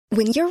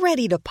When you're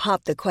ready to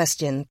pop the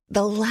question,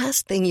 the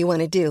last thing you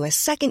want to do is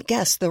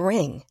second-guess the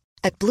ring.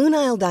 At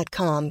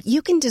BlueNile.com,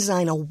 you can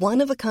design a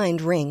one-of-a-kind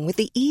ring with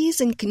the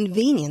ease and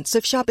convenience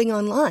of shopping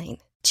online.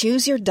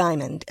 Choose your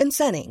diamond and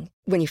setting.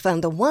 When you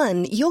find the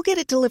one, you'll get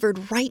it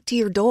delivered right to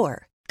your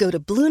door. Go to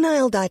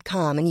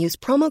BlueNile.com and use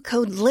promo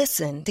code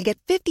LISTEN to get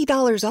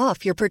 $50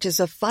 off your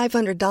purchase of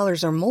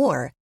 $500 or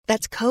more.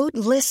 That's code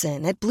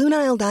LISTEN at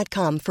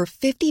BlueNile.com for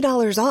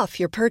 $50 off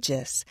your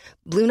purchase.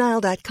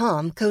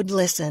 BlueNile.com, code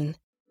LISTEN.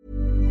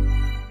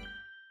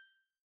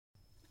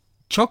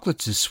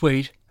 Chocolates are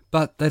sweet,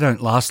 but they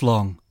don't last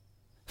long.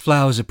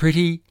 Flowers are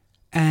pretty,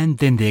 and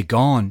then they're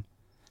gone.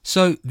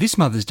 So this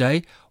Mother's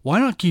Day, why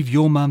not give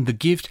your mum the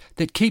gift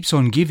that keeps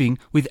on giving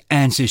with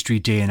Ancestry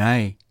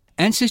DNA?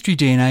 Ancestry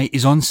DNA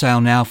is on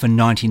sale now for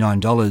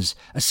 $99,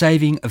 a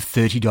saving of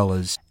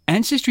 $30.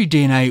 Ancestry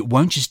DNA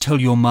won't just tell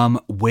your mum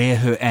where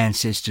her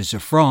ancestors are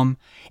from,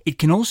 it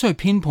can also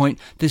pinpoint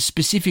the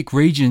specific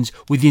regions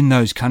within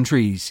those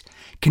countries,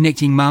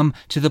 connecting mum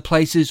to the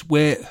places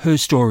where her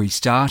story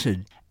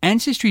started.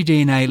 Ancestry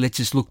DNA lets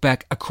us look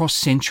back across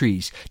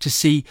centuries to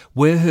see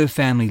where her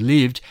family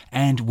lived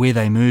and where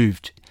they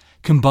moved.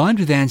 Combined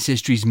with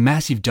Ancestry's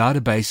massive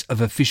database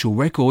of official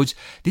records,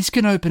 this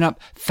can open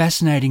up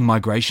fascinating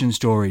migration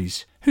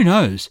stories. Who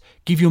knows?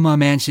 Give your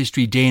mum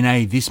Ancestry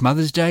DNA this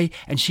Mother's Day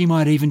and she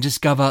might even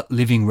discover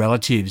living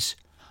relatives.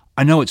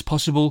 I know it's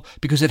possible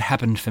because it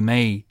happened for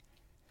me.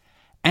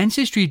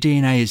 Ancestry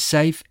DNA is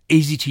safe,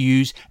 easy to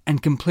use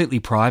and completely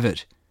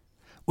private.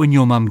 When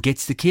your mum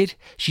gets the kit,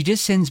 she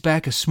just sends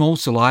back a small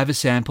saliva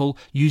sample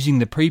using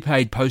the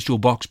prepaid postal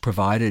box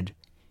provided.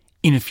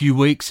 In a few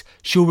weeks,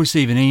 she'll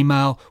receive an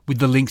email with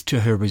the links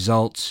to her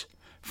results.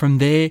 From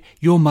there,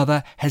 your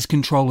mother has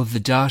control of the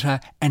data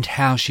and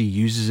how she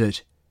uses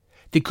it.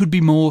 There could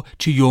be more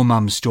to your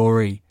mum's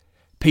story.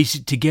 Piece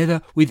it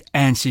together with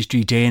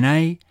Ancestry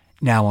DNA,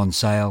 now on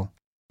sale.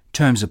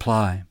 Terms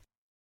apply.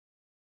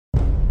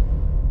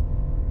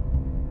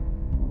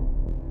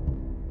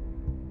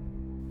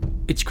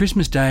 It's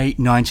Christmas Day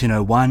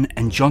 1901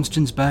 and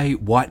Johnstone's Bay,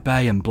 White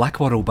Bay and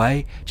Blackwattle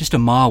Bay, just a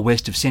mile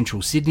west of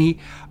central Sydney,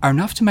 are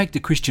enough to make the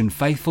Christian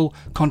faithful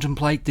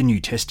contemplate the New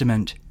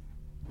Testament.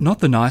 Not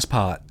the nice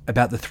part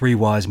about the three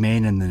wise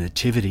men and the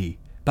Nativity,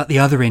 but the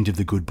other end of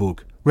the good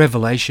book,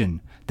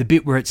 Revelation, the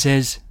bit where it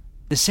says,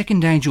 "The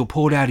second angel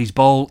poured out his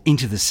bowl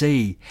into the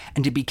sea,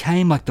 and it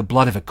became like the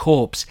blood of a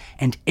corpse,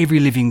 and every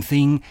living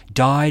thing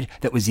died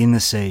that was in the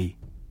sea."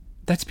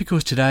 That's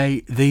because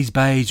today these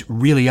bays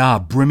really are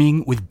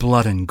brimming with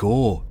blood and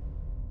gore.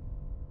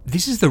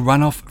 This is the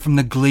runoff from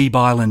the Glebe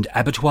Island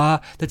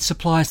abattoir that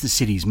supplies the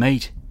city's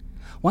meat.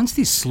 Once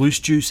this sluice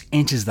juice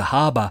enters the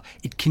harbour,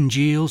 it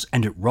congeals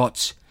and it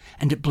rots,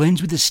 and it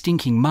blends with the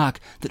stinking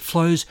muck that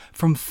flows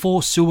from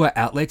 4 sewer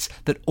outlets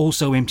that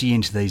also empty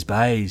into these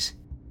bays.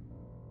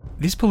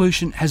 This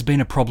pollution has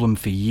been a problem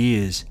for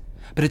years,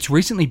 but it's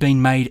recently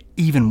been made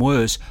even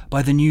worse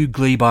by the new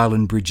Glebe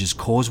Island Bridges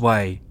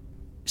Causeway.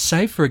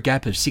 Save for a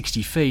gap of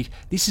 60 feet,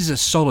 this is a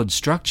solid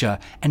structure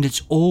and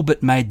it's all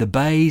but made the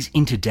bays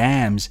into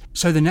dams,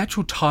 so the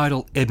natural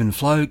tidal ebb and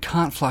flow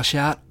can't flush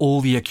out all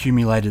the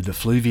accumulated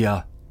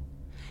effluvia.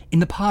 In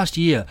the past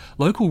year,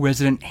 local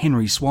resident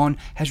Henry Swan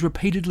has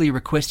repeatedly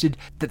requested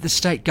that the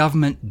state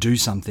government do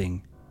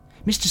something.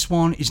 Mr.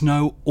 Swan is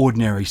no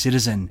ordinary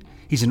citizen.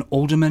 He's an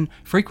alderman,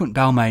 frequent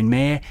Balmain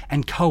mayor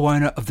and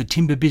co-owner of the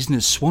timber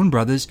business Swan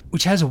Brothers,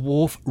 which has a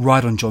wharf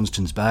right on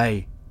Johnstone's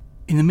Bay.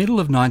 In the middle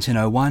of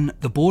 1901,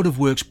 the Board of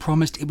Works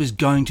promised it was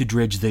going to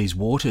dredge these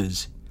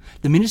waters.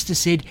 The minister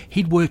said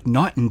he'd work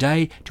night and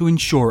day to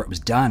ensure it was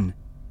done,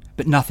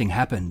 but nothing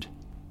happened.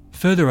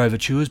 Further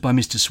overtures by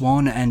Mr.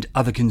 Swan and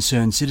other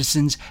concerned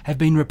citizens have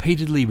been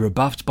repeatedly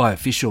rebuffed by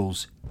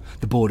officials.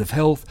 The Board of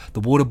Health,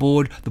 the Water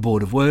Board, the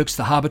Board of Works,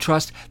 the Harbour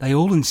Trust, they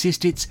all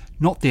insist it's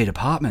not their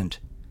department.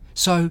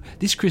 So,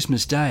 this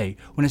Christmas Day,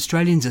 when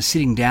Australians are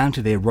sitting down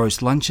to their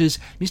roast lunches,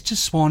 Mr.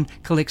 Swan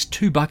collects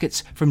 2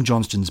 buckets from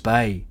Johnstone's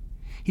Bay.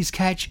 His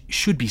catch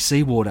should be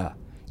seawater.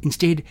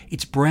 Instead,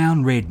 it's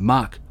brown-red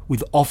muck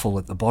with offal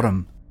at the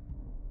bottom.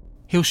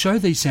 He'll show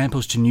these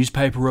samples to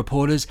newspaper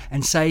reporters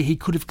and say he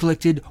could have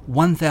collected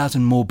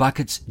 1,000 more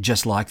buckets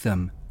just like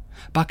them.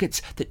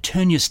 Buckets that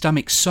turn your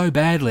stomach so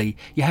badly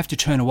you have to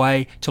turn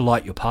away to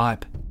light your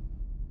pipe.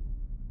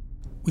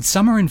 With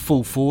summer in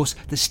full force,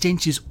 the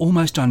stench is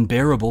almost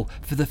unbearable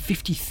for the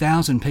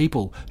 50,000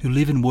 people who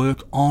live and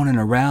work on and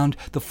around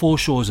the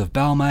foreshores of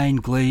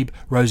Balmain, Glebe,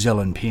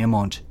 Rozelle and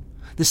Pyrmont.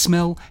 The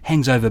smell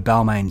hangs over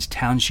Balmain's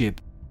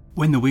township.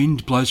 When the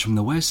wind blows from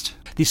the west,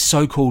 this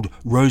so-called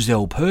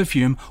Rozelle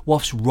perfume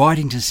wafts right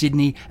into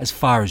Sydney as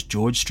far as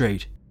George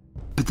Street.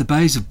 But the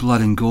bays of blood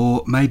and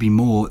gore may be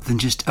more than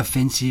just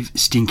offensive,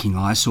 stinking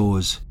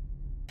eyesores.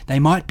 They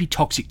might be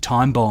toxic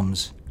time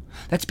bombs.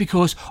 That's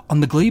because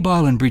on the Glebe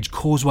Island Bridge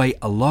Causeway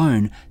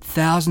alone,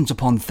 thousands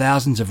upon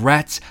thousands of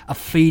rats are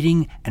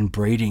feeding and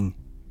breeding.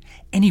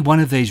 Any one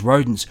of these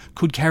rodents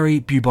could carry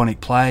bubonic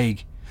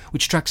plague,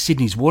 which struck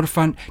Sydney's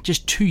waterfront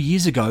just 2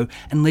 years ago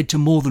and led to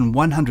more than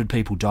 100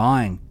 people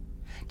dying.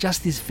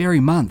 just this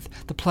very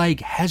month, the plague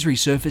has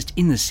resurfaced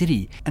in the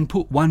city and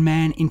put one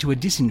man into a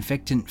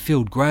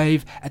disinfectant-filled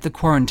grave at the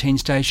quarantine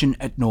station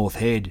at North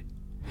Head.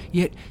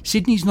 Yet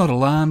Sydney's not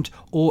alarmed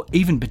or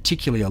even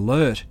particularly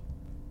alert.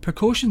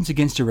 Precautions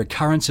against a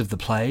recurrence of the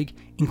plague,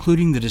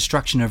 including the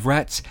destruction of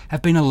rats,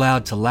 have been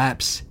allowed to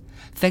lapse,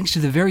 thanks to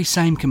the very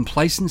same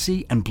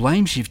complacency and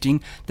blame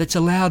shifting that's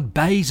allowed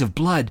bays of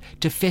blood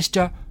to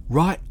fester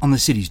right on the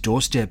city's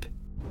doorstep.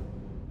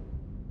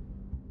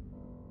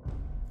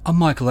 I'm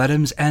Michael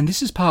Adams, and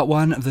this is part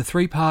 1 of the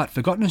 3-part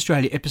Forgotten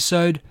Australia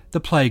episode, The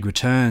Plague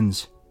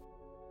Returns.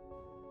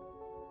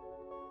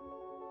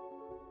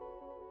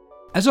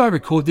 As I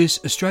record this,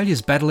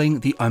 Australia's battling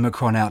the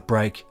Omicron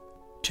outbreak.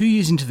 2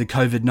 years into the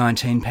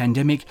COVID-19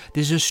 pandemic,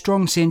 there's a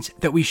strong sense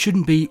that we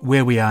shouldn't be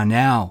where we are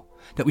now,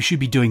 that we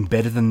should be doing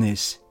better than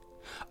this.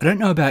 I don't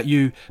know about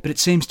you, but it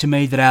seems to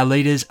me that our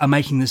leaders are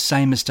making the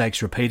same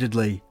mistakes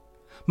repeatedly.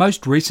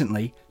 Most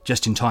recently,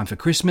 just in time for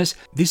Christmas,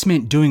 this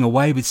meant doing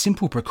away with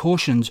simple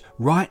precautions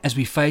right as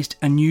we faced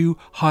a new,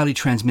 highly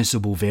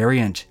transmissible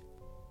variant.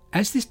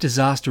 As this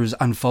disaster has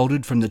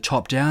unfolded from the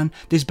top down,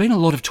 there's been a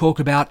lot of talk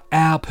about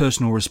our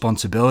personal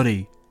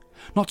responsibility.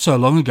 Not so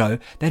long ago,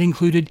 that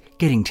included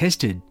getting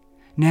tested.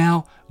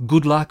 Now,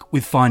 good luck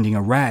with finding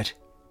a rat.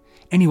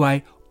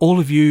 Anyway, all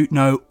of you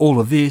know all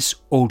of this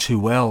all too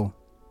well.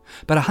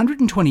 But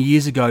 120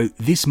 years ago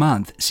this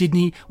month,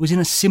 Sydney was in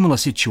a similar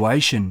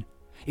situation.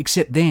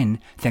 Except then,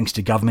 thanks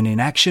to government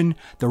inaction,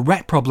 the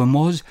rat problem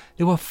was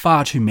there were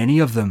far too many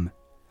of them.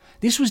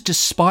 This was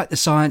despite the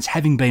science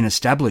having been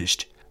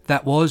established.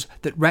 That was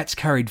that rats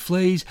carried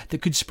fleas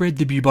that could spread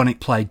the bubonic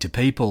plague to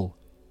people.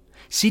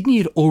 Sydney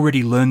had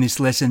already learned this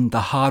lesson the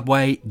hard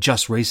way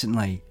just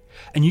recently,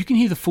 and you can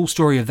hear the full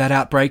story of that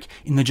outbreak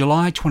in the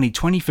July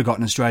 2020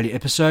 Forgotten Australia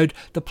episode,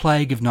 The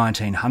Plague of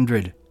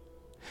 1900.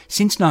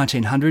 Since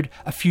 1900,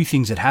 a few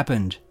things had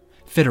happened.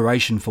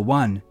 Federation for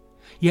one.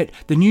 Yet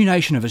the new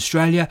nation of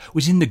Australia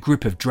was in the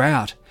grip of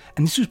drought,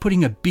 and this was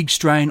putting a big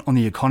strain on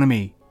the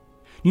economy.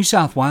 New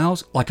South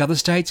Wales, like other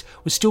states,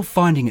 was still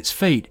finding its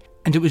feet,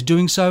 and it was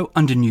doing so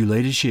under new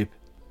leadership.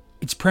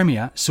 Its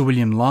Premier, Sir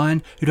William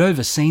Lyon, who'd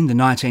overseen the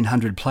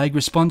 1900 plague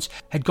response,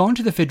 had gone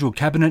to the federal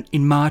cabinet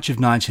in March of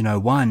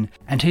 1901,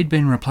 and he'd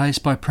been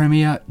replaced by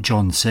Premier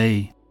John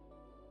C.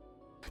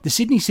 The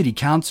Sydney City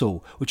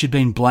Council, which had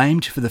been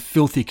blamed for the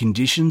filthy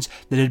conditions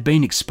that had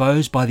been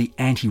exposed by the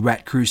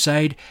anti-rat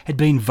crusade, had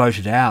been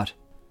voted out.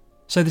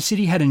 So the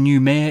city had a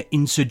new mayor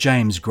in Sir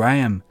James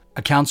Graham,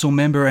 a council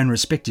member and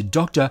respected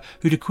doctor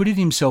who'd acquitted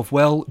himself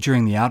well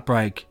during the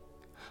outbreak.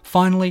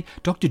 Finally,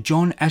 Dr.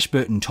 John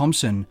Ashburton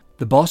Thompson,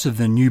 the boss of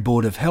the new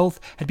Board of Health,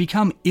 had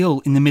become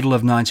ill in the middle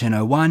of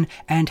 1901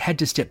 and had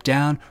to step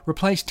down,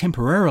 replaced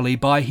temporarily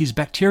by his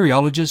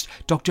bacteriologist,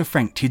 Dr.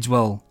 Frank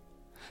Tidswell.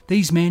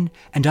 These men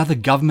and other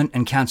government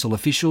and council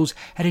officials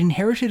had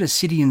inherited a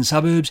city and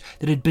suburbs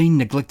that had been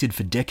neglected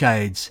for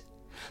decades.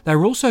 They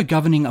were also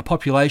governing a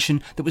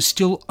population that was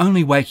still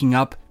only waking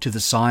up to the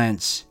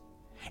science.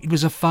 It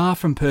was a far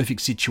from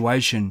perfect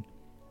situation,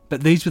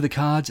 but these were the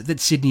cards that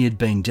Sydney had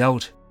been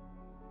dealt.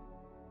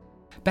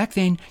 Back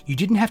then, you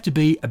didn't have to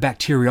be a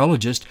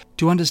bacteriologist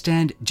to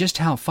understand just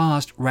how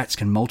fast rats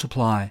can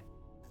multiply.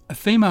 A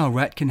female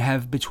rat can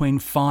have between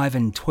 5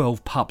 and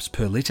 12 pups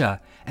per litre,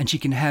 and she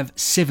can have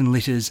 7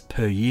 litters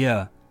per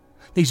year.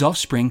 These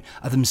offspring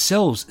are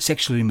themselves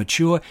sexually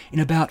mature in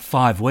about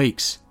 5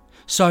 weeks.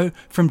 So,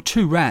 from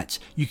 2 rats,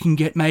 you can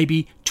get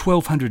maybe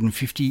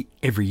 1,250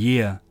 every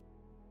year.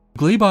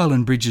 Glebe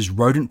Island Bridge's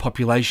rodent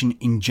population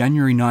in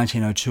January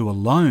 1902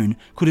 alone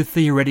could have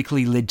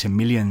theoretically led to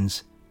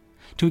millions.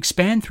 To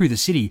expand through the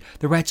city,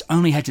 the rats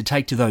only had to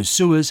take to those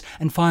sewers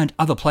and find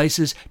other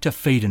places to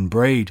feed and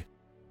breed.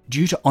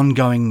 Due to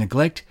ongoing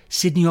neglect,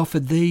 Sydney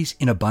offered these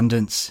in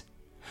abundance.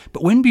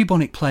 But when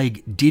bubonic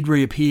plague did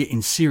reappear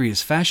in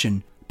serious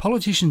fashion,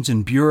 politicians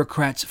and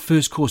bureaucrats'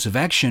 first course of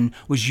action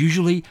was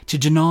usually to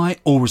deny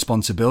all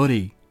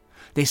responsibility.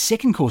 Their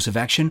second course of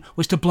action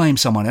was to blame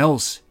someone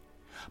else.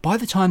 By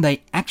the time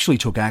they actually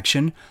took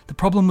action, the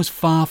problem was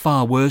far,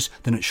 far worse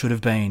than it should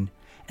have been.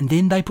 And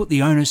then they put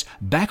the onus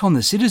back on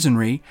the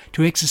citizenry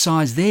to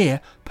exercise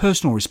their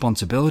personal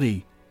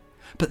responsibility.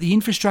 But the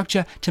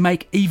infrastructure to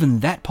make even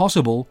that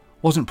possible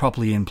wasn't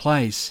properly in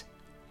place.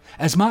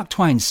 As Mark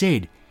Twain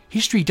said,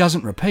 history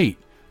doesn't repeat,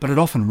 but it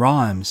often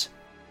rhymes.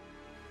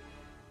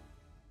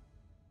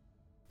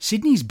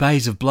 Sydney's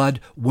bays of blood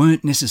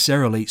weren't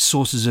necessarily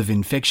sources of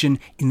infection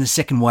in the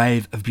second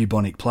wave of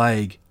bubonic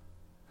plague.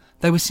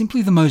 They were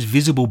simply the most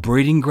visible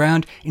breeding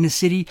ground in a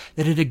city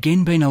that had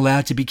again been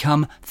allowed to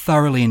become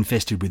thoroughly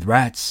infested with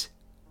rats.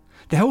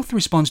 The health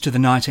response to the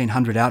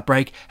 1900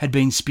 outbreak had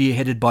been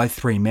spearheaded by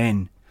 3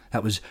 men.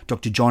 That was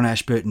Dr. John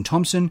Ashburton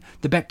Thompson,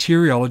 the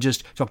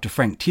bacteriologist Dr.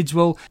 Frank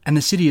Tidswell, and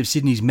the City of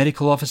Sydney's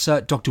medical officer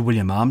Dr.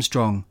 William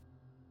Armstrong.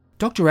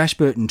 Dr.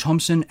 Ashburton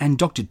Thompson and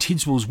Dr.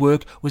 Tidswell's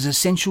work was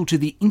essential to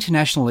the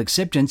international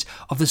acceptance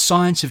of the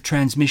science of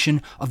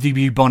transmission of the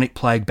bubonic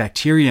plague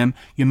bacterium,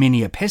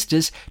 Yersinia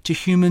pestis, to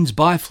humans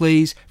by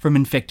fleas from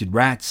infected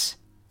rats.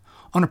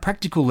 On a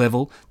practical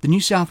level, the New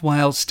South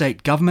Wales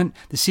State Government,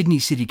 the Sydney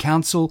City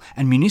Council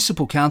and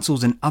municipal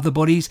councils and other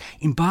bodies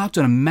embarked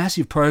on a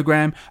massive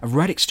program of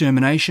rat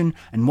extermination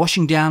and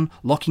washing down,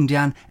 locking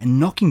down and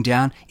knocking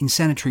down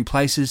insanitary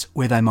places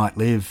where they might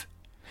live.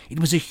 It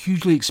was a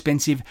hugely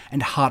expensive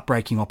and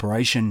heartbreaking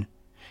operation.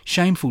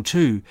 Shameful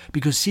too,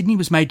 because Sydney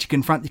was made to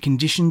confront the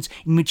conditions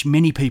in which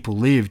many people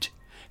lived.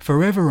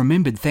 Forever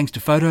remembered thanks to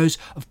photos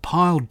of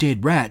piled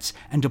dead rats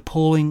and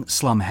appalling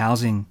slum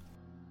housing.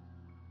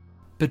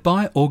 But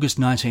by August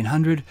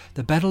 1900,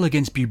 the battle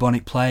against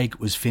bubonic plague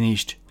was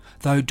finished,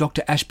 though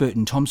Dr.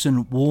 Ashburton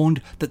Thompson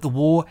warned that the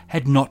war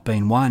had not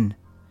been won.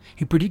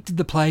 He predicted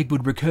the plague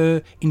would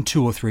recur in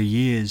 2 or 3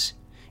 years.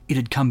 It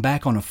had come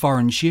back on a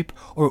foreign ship,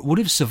 or it would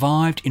have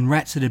survived in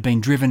rats that had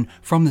been driven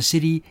from the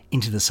city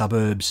into the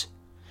suburbs.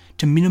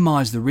 To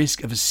minimise the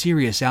risk of a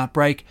serious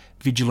outbreak,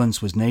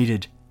 vigilance was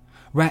needed.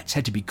 Rats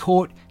had to be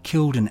caught,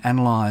 killed and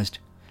analysed.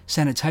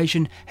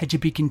 Sanitation had to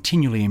be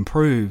continually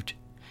improved.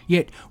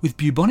 Yet, with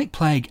bubonic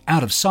plague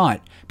out of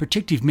sight,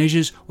 protective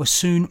measures were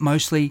soon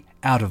mostly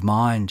out of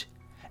mind.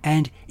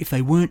 And if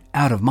they weren't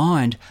out of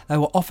mind, they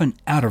were often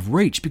out of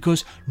reach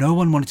because no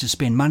one wanted to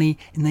spend money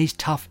in these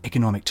tough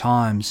economic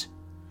times.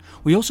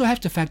 We also have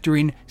to factor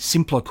in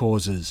simpler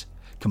causes: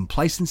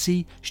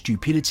 complacency,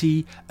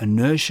 stupidity,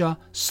 inertia,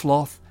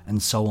 sloth,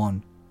 and so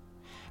on.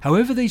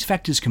 However these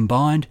factors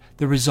combined,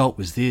 the result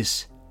was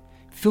this.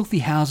 Filthy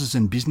houses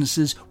and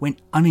businesses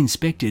went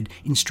uninspected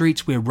in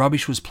streets where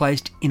rubbish was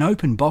placed in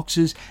open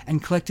boxes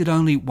and collected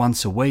only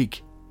once a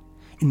week.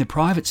 In the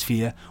private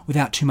sphere,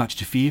 without too much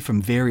to fear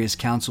from various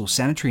council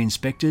sanitary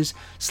inspectors,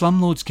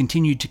 slumlords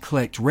continued to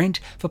collect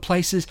rent for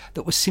places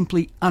that were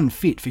simply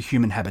unfit for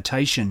human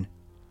habitation.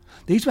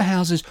 These were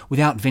houses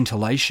without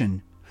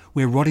ventilation,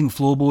 where rotting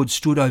floorboards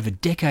stood over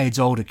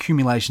decades-old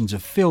accumulations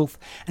of filth,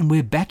 and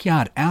where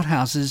backyard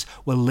outhouses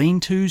were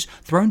lean-tos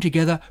thrown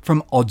together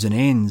from odds and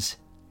ends.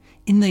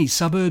 In these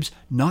suburbs,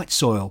 night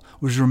soil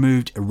was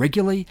removed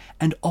irregularly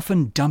and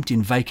often dumped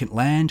in vacant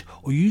land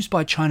or used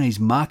by Chinese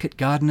market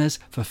gardeners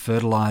for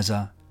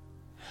fertiliser.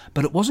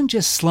 But it wasn't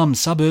just slum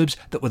suburbs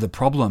that were the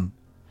problem.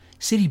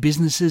 City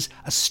businesses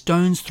a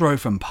stone's throw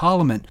from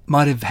Parliament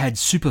might have had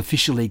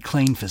superficially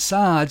clean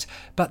facades,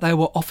 but they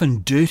were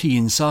often dirty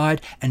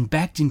inside and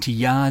backed into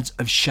yards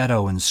of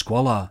shadow and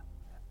squalor.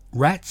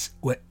 Rats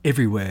were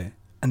everywhere,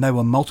 and they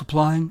were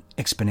multiplying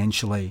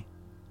exponentially.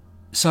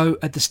 So,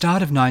 at the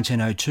start of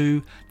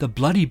 1902, the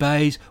bloody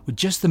bays were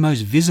just the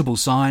most visible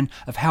sign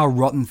of how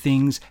rotten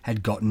things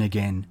had gotten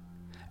again.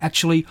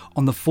 Actually,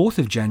 on the 4th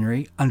of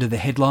January, under the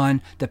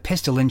headline The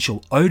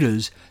Pestilential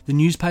Odours, the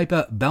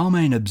newspaper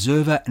Balmain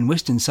Observer and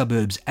Western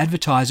Suburbs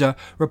Advertiser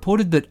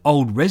reported that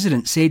old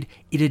residents said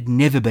it had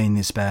never been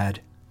this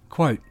bad.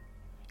 Quote,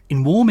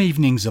 "In warm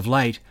evenings of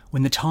late,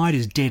 when the tide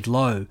is dead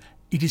low,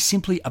 it is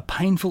simply a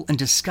painful and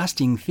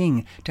disgusting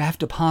thing to have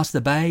to pass the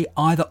bay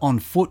either on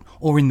foot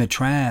or in the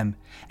tram,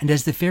 and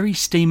as the ferry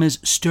steamers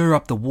stir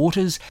up the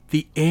waters,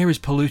 the air is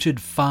polluted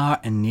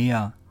far and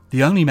near.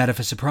 The only matter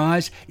for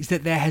surprise is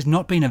that there has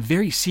not been a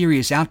very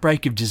serious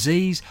outbreak of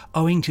disease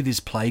owing to this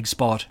plague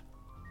spot."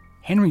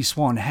 Henry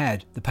Swan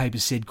had, the paper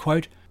said,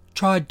 quote,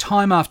 "tried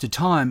time after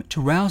time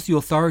to rouse the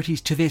authorities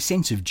to their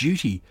sense of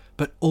duty,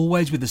 but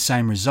always with the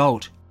same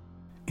result.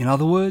 In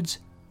other words,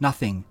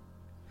 nothing.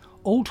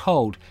 All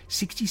told,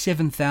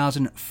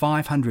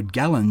 67,500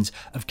 gallons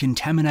of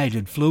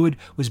contaminated fluid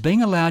was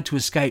being allowed to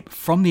escape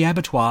from the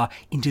abattoir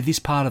into this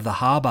part of the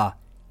harbour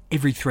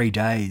every 3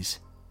 days.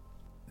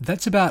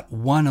 That's about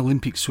 1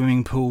 Olympic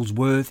swimming pool's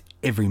worth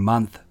every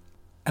month.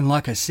 And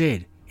like I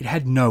said, it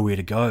had nowhere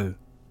to go.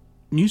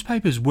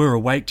 Newspapers were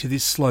awake to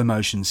this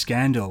slow-motion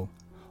scandal.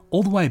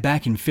 All the way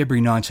back in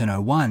February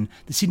 1901,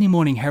 the Sydney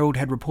Morning Herald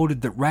had reported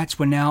that rats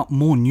were now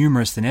more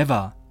numerous than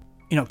ever.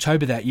 In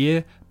October that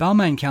year,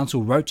 Balmain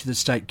Council wrote to the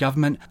state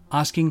government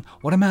asking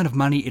what amount of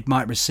money it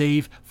might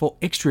receive for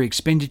extra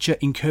expenditure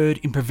incurred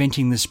in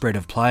preventing the spread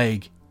of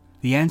plague.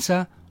 The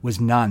answer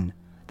was none.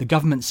 The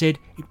government said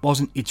it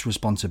wasn't its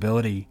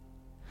responsibility.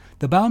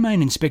 The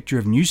Balmain Inspector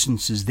of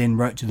Nuisances then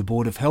wrote to the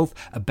Board of Health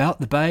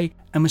about the bay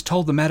and was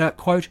told the matter,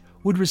 quote,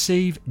 would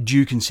receive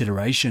due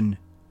consideration.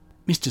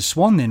 Mr.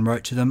 Swan then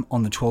wrote to them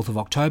on the 12th of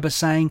October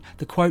saying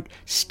the, quote,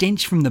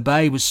 stench from the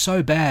bay was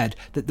so bad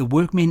that the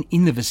workmen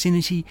in the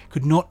vicinity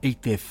could not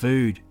eat their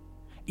food.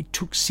 It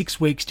took 6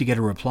 weeks to get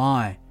a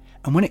reply,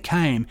 and when it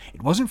came,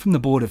 it wasn't from the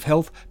Board of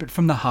Health but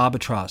from the Harbour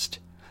Trust.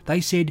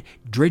 They said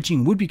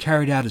dredging would be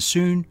carried out as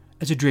soon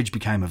as a dredge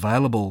became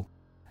available.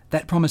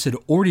 That promise had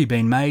already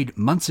been made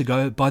months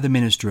ago by the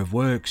Minister of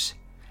Works,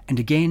 and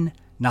again,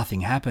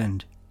 nothing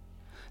happened.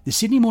 The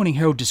Sydney Morning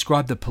Herald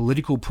described the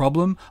political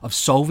problem of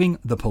solving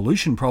the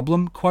pollution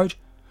problem, quote,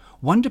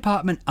 one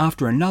department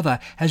after another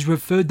has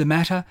referred the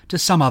matter to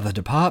some other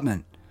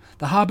department.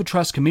 The Harbour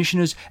Trust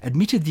Commissioners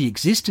admitted the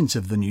existence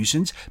of the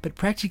nuisance, but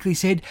practically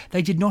said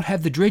they did not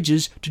have the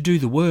dredgers to do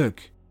the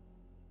work.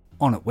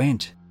 On it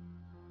went.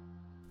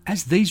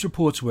 As these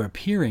reports were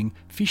appearing,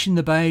 fish in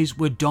the bays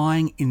were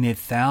dying in their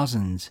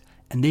thousands,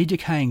 and their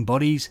decaying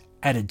bodies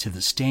added to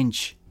the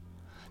stench.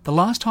 The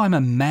last time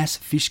a mass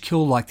fish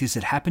kill like this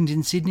had happened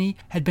in Sydney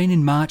had been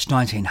in March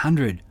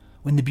 1900,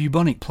 when the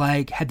bubonic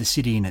plague had the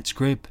city in its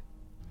grip.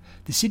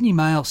 The Sydney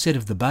Mail said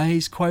of the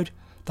bays, quote,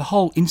 "The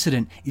whole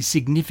incident is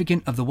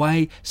significant of the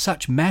way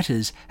such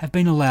matters have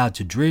been allowed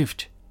to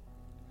drift."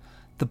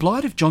 The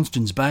blight of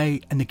Johnston's Bay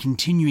and the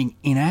continuing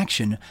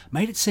inaction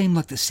made it seem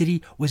like the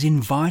city was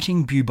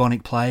inviting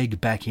bubonic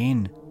plague back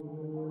in.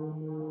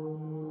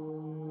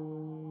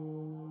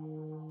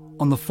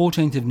 On the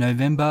 14th of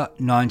November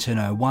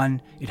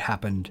 1901, it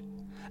happened.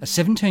 A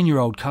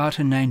 17-year-old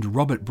carter named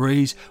Robert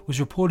Breeze was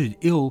reported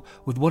ill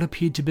with what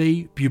appeared to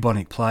be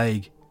bubonic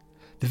plague.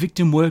 The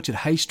victim worked at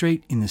Hay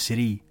Street in the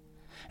city.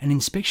 An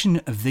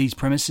inspection of these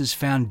premises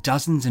found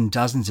dozens and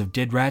dozens of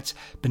dead rats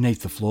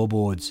beneath the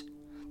floorboards.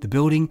 The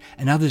building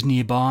and others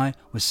nearby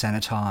was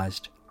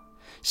sanitised.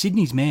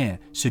 Sydney's mayor,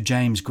 Sir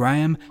James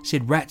Graham,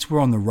 said rats were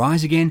on the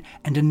rise again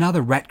and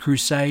another rat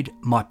crusade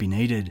might be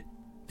needed.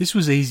 This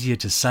was easier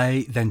to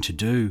say than to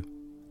do.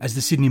 As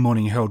the Sydney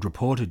Morning Herald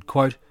reported,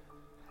 quote,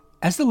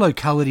 "As the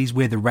localities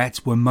where the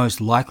rats were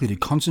most likely to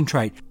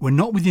concentrate were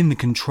not within the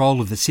control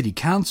of the City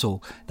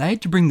Council, they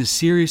had to bring the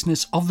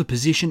seriousness of the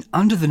position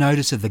under the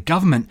notice of the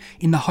government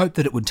in the hope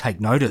that it would take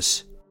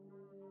notice.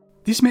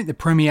 This meant the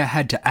Premier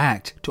had to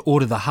act to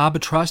order the Harbour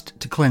Trust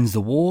to cleanse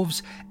the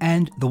wharves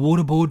and the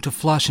Water Board to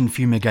flush and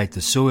fumigate the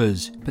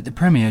sewers, but the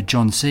Premier,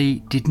 John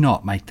C., did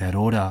not make that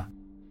order.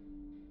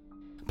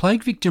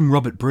 Plague victim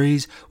Robert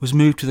Breeze was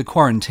moved to the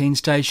quarantine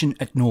station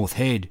at North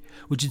Head,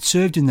 which had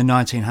served in the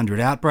 1900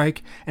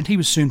 outbreak, and he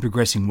was soon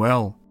progressing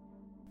well.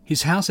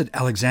 His house at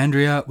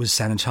Alexandria was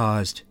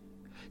sanitised.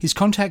 His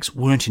contacts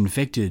weren't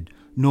infected,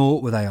 nor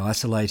were they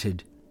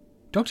isolated.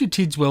 Dr.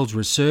 Tidswell's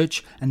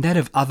research and that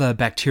of other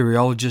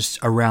bacteriologists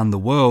around the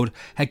world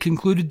had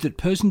concluded that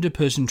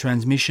person-to-person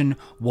transmission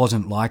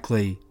wasn't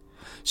likely.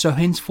 So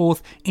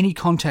henceforth, any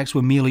contacts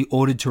were merely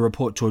ordered to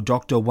report to a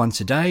doctor once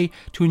a day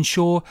to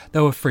ensure they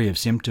were free of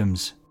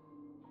symptoms.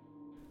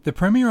 The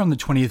Premier on the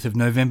 20th of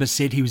November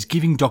said he was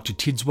giving Dr.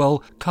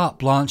 Tidswell carte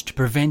blanche to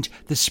prevent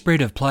the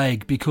spread of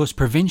plague because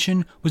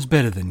prevention was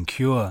better than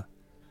cure.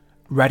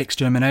 Rat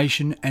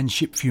extermination and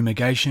ship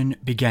fumigation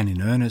began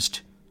in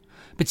earnest.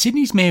 But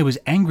Sydney's mayor was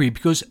angry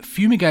because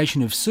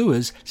fumigation of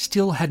sewers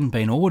still hadn't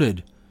been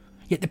ordered.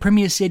 Yet the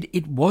Premier said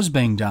it was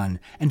being done,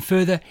 and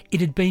further, it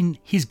had been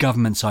his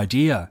government's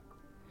idea.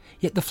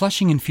 Yet the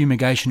flushing and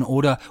fumigation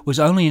order was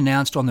only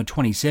announced on the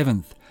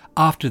 27th,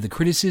 after the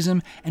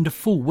criticism and a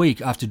full week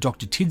after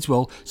Dr.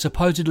 Tidswell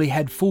supposedly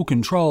had full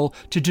control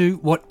to do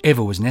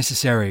whatever was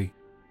necessary.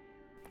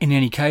 In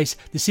any case,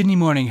 the Sydney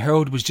Morning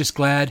Herald was just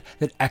glad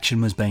that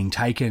action was being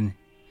taken.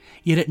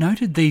 Yet it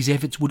noted these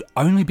efforts would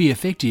only be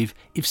effective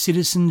if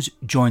citizens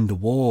joined the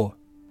war.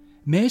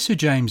 Mayor Sir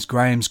James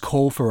Graham's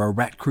call for a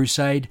rat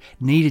crusade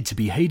needed to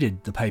be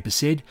heeded, the paper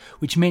said,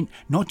 which meant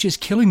not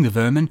just killing the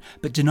vermin,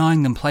 but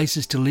denying them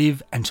places to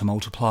live and to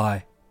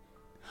multiply.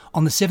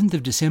 On the 7th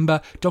of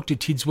December, Dr.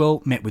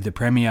 Tidswell met with the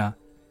Premier.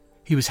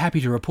 He was happy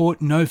to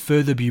report no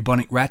further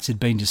bubonic rats had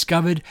been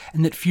discovered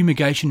and that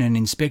fumigation and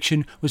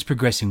inspection was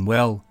progressing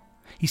well.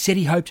 He said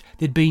he hoped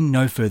there'd been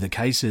no further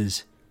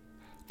cases.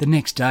 The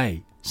next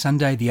day,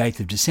 Sunday the 8th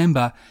of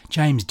December,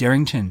 James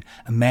Derrington,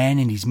 a man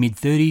in his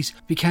mid-30s,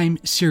 became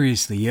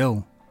seriously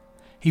ill.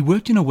 He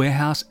worked in a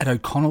warehouse at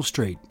O'Connell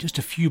Street, just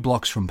a few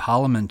blocks from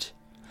Parliament.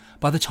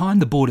 By the time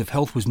the Board of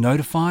Health was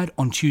notified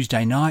on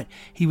Tuesday night,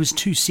 he was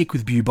too sick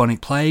with bubonic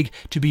plague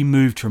to be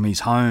moved from his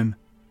home.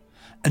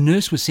 A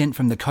nurse was sent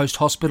from the Coast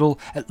Hospital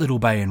at Little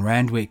Bay and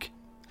Randwick.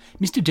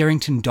 Mr.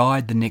 Derrington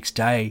died the next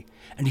day,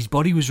 and his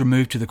body was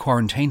removed to the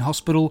quarantine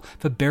hospital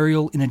for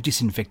burial in a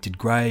disinfected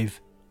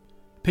grave.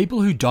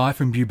 People who die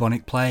from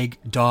bubonic plague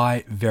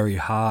die very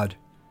hard.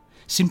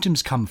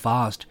 Symptoms come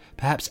fast,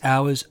 perhaps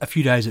hours, a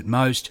few days at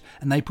most,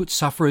 and they put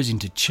sufferers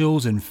into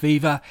chills and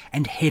fever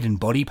and head and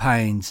body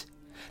pains.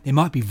 There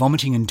might be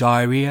vomiting and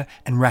diarrhoea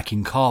and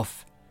racking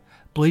cough.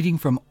 Bleeding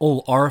from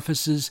all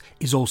orifices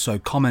is also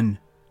common.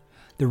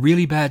 The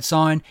really bad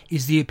sign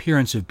is the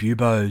appearance of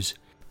buboes,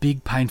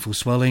 big painful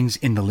swellings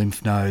in the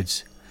lymph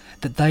nodes.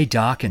 That they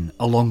darken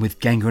along with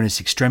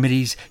gangrenous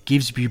extremities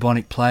gives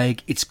bubonic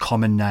plague its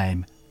common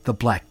name, the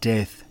Black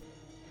Death.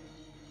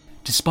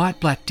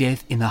 Despite Black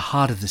Death in the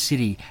heart of the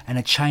city and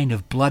a chain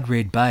of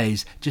blood-red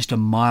bays just a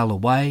mile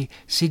away,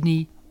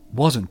 Sydney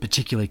wasn't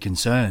particularly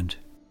concerned.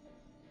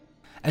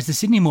 As the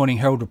Sydney Morning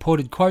Herald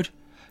reported, quote,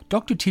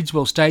 Dr.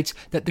 Tidswell states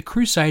that the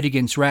crusade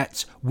against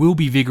rats will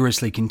be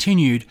vigorously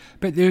continued,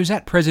 but there is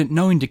at present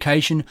no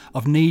indication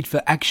of need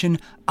for action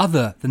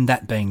other than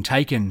that being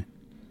taken.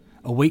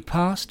 A week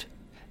passed,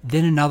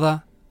 then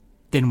another,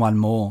 then one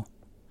more.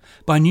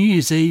 By New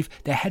Year's Eve,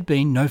 there had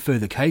been no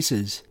further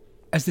cases.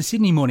 As the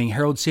Sydney Morning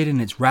Herald said in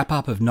its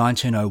wrap-up of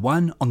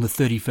 1901 on the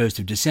 31st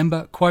of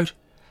December, quote,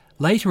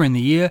 later in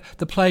the year,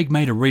 the plague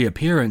made a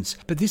reappearance,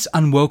 but this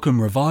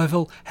unwelcome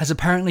revival has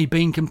apparently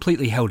been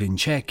completely held in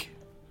check.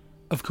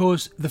 Of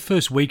course, the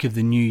first week of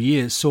the new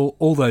year saw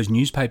all those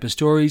newspaper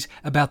stories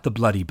about the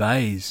bloody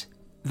bays.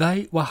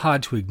 They were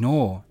hard to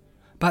ignore,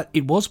 but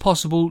it was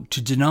possible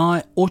to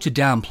deny or to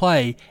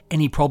downplay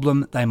any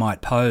problem they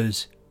might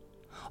pose.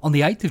 On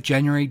the 8th of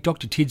January,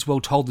 Dr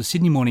Tidswell told the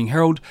Sydney Morning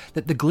Herald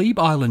that the Glebe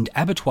Island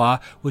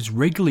abattoir was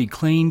regularly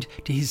cleaned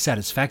to his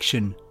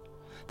satisfaction.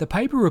 The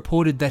paper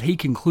reported that he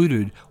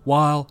concluded,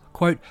 while,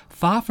 quote,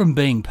 far from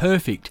being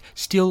perfect,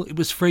 still it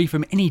was free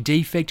from any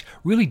defect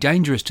really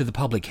dangerous to the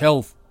public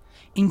health.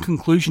 In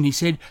conclusion, he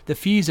said the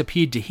fears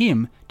appeared to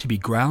him to be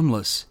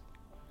groundless.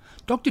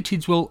 Dr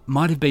Tidswell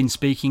might have been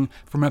speaking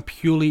from a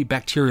purely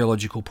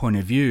bacteriological point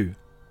of view.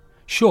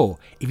 Sure,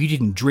 if you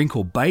didn't drink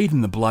or bathe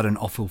in the blood and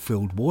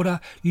offal-filled water,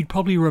 you'd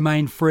probably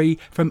remain free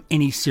from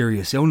any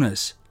serious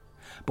illness.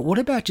 But what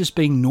about just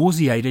being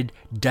nauseated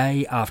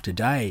day after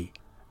day?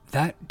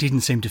 That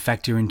didn't seem to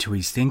factor into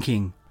his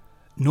thinking.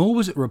 Nor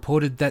was it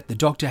reported that the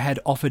doctor had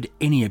offered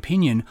any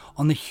opinion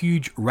on the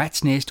huge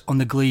rat's nest on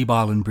the Glebe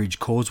Island Bridge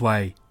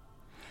causeway.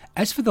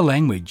 As for the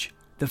language,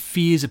 the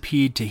fears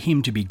appeared to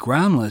him to be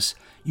groundless.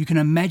 You can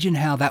imagine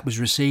how that was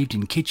received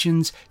in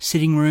kitchens,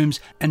 sitting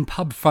rooms and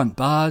pub front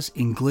bars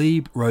in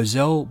Glebe,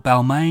 Rozelle,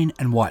 Balmain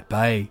and White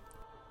Bay.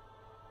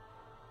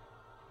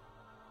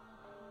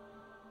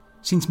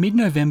 Since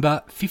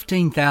mid-November,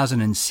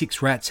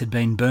 15,006 rats had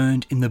been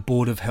burned in the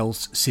Board of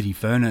Health's city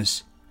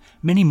furnace.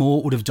 Many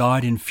more would have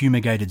died in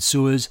fumigated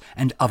sewers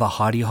and other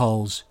hidey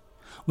holes.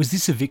 Was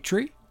this a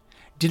victory?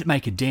 Did it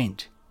make a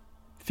dent?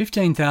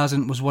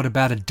 15,000 was what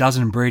about a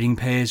dozen breeding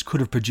pairs could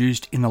have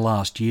produced in the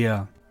last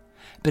year.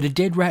 But a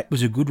dead rat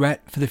was a good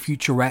rat for the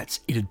future rats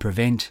it'd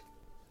prevent.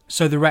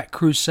 So the rat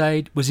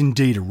crusade was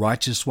indeed a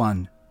righteous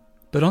one.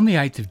 But on the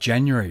 8th of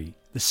January,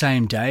 the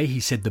same day he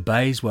said the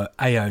bays were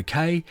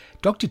A-OK,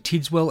 Dr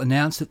Tidswell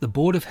announced that the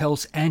Board of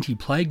Health's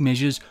anti-plague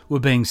measures were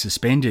being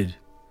suspended.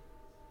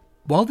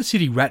 While the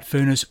city rat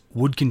furnace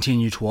would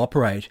continue to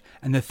operate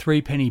and the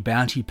 3-penny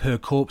bounty per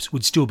corpse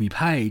would still be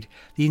paid,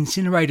 the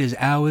incinerator's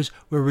hours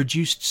were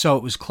reduced so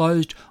it was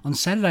closed on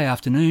Saturday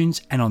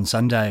afternoons and on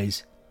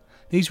Sundays.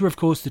 These were of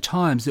course the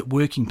times that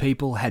working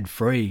people had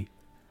free.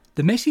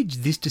 The message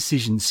this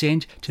decision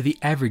sent to the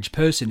average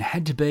person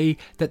had to be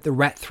that the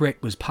rat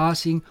threat was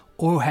passing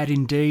or had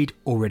indeed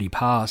already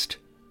passed.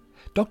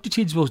 Dr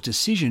Tidswell's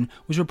decision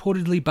was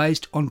reportedly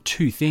based on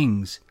two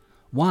things.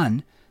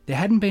 One, there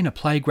hadn't been a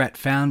plague rat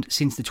found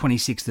since the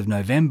 26th of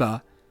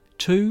November.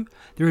 2,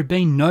 there had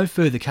been no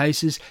further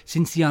cases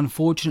since the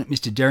unfortunate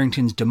Mr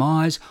Derrington's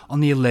demise on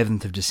the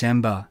 11th of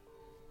December.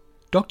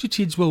 Dr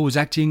Tidswell was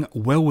acting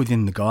well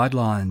within the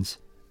guidelines.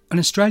 An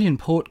Australian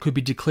port could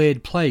be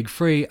declared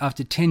plague-free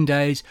after 10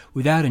 days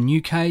without a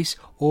new case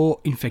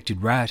or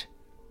infected rat.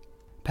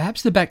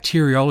 Perhaps the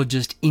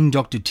bacteriologist in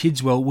Dr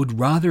Tidswell would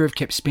rather have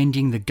kept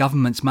spending the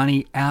government's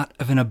money out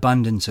of an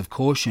abundance of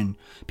caution,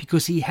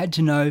 because he had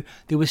to know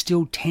there were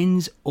still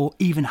tens or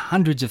even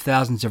hundreds of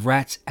thousands of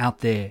rats out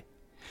there.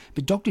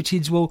 But Dr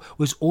Tidswell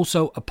was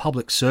also a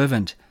public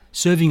servant,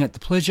 serving at the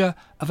pleasure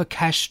of a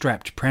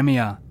cash-strapped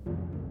premier.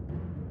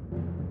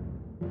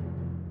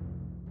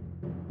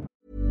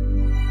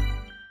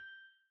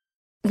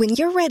 When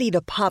you're ready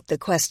to pop the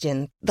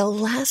question, the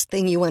last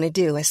thing you want to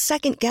do is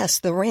second-guess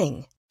the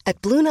ring.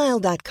 At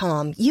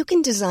BlueNile.com, you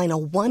can design a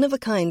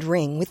one-of-a-kind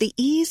ring with the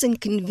ease and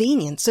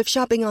convenience of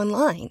shopping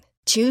online.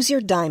 Choose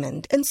your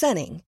diamond and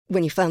setting.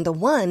 When you find the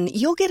one,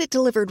 you'll get it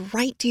delivered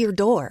right to your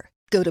door.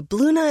 Go to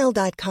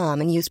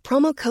BlueNile.com and use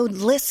promo code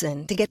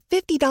LISTEN to get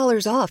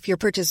 $50 off your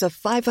purchase of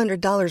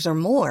 $500 or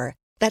more.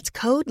 That's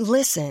code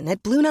LISTEN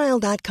at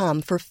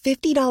BlueNile.com for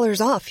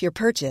 $50 off your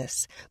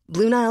purchase.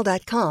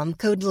 BlueNile.com,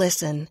 code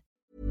LISTEN.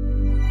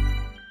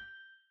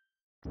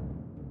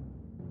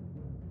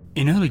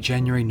 In early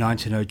January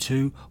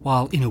 1902,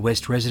 while Inner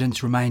West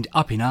residents remained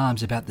up in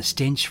arms about the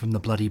stench from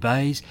the bloody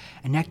bays,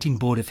 an acting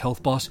Board of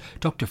Health boss,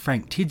 Dr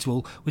Frank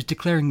Tidswell, was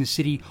declaring the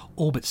city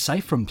all but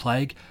safe from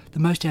plague. The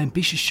most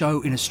ambitious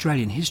show in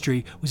Australian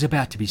history was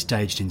about to be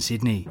staged in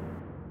Sydney.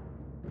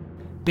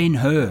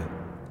 Ben-Hur.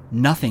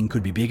 Nothing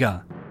could be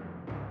bigger.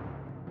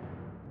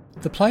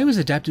 The play was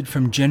adapted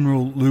from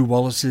General Lew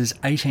Wallace's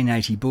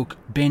 1880 book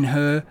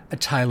Ben-Hur, A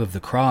Tale of the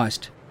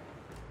Christ.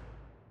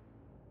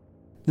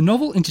 The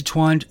novel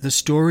intertwined the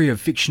story of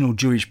fictional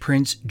Jewish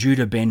prince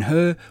Judah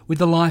Ben-Hur with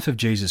the life of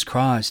Jesus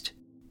Christ.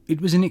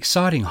 It was an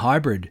exciting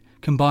hybrid,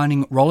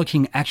 combining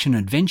rollicking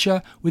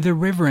action-adventure with a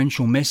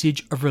reverential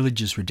message of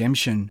religious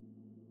redemption.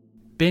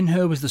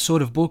 Ben-Hur was the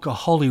sort of book a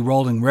holy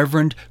rolling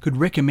reverend could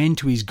recommend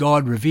to his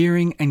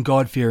God-revering and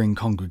God-fearing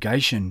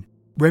congregation.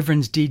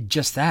 Reverends did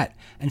just that,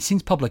 and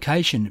since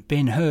publication,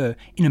 Ben-Hur,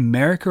 in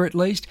America at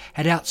least,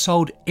 had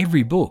outsold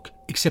every book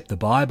except the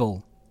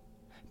Bible.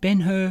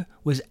 Ben-Hur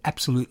was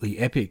absolutely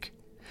epic.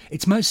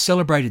 Its most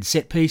celebrated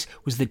set piece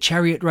was the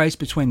chariot race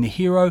between the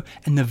hero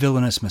and the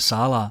villainous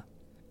Masala.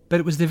 But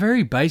it was the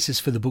very basis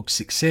for the book's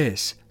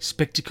success,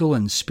 spectacle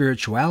and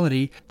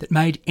spirituality, that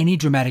made any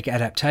dramatic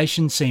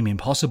adaptation seem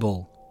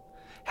impossible.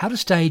 How to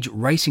stage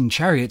racing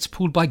chariots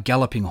pulled by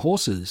galloping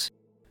horses.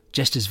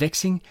 Just as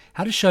vexing,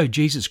 how to show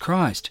Jesus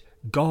Christ,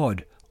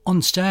 God,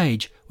 on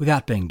stage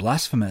without being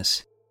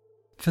blasphemous.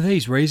 For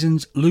these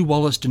reasons, Lew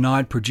Wallace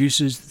denied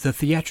producers the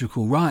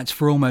theatrical rights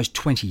for almost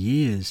 20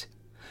 years.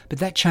 But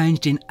that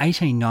changed in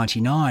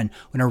 1899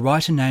 when a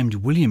writer named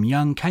William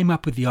Young came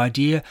up with the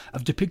idea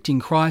of depicting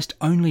Christ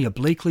only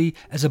obliquely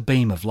as a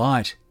beam of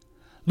light.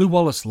 Lew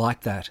Wallace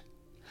liked that.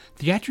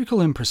 Theatrical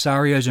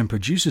impresarios and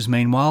producers,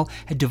 meanwhile,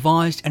 had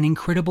devised an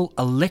incredible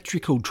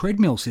electrical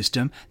treadmill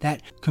system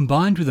that,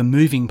 combined with a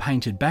moving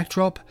painted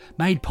backdrop,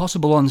 made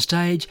possible on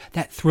stage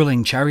that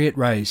thrilling chariot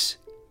race.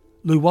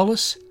 Lew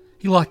Wallace,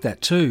 he liked that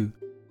too.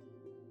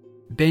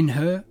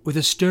 Ben-Hur, with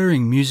a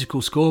stirring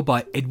musical score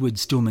by Edward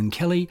Stillman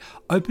Kelly,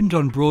 opened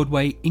on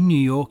Broadway in New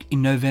York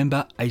in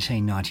November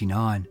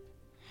 1899.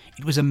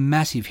 It was a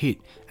massive hit,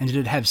 and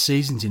it'd have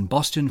seasons in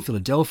Boston,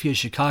 Philadelphia,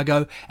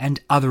 Chicago, and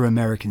other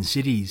American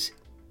cities.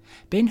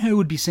 Ben-Hur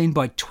would be seen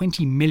by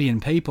 20 million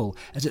people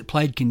as it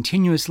played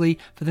continuously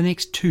for the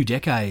next 2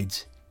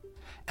 decades.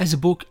 As a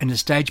book and a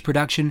stage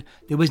production,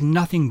 there was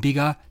nothing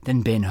bigger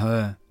than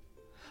Ben-Hur.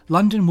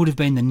 London would have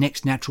been the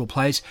next natural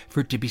place for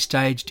it to be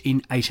staged in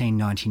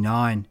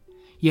 1899.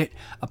 Yet,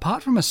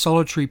 apart from a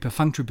solitary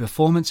perfunctory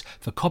performance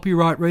for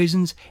copyright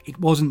reasons,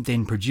 it wasn't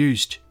then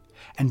produced.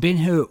 And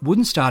Ben-Hur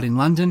wouldn't start in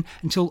London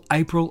until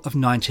April of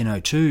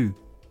 1902.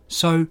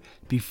 So,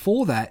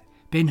 before that,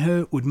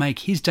 Ben-Hur would make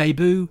his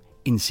debut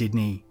in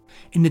Sydney.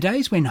 In the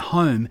days when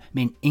home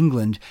meant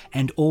England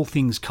and all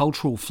things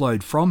cultural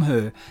flowed from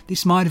her,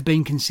 this might have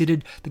been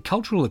considered the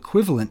cultural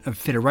equivalent of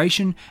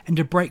federation and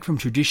a break from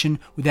tradition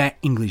with our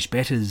English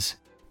betters.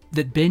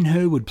 That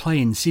Ben-Hur would play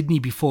in Sydney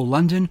before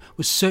London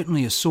was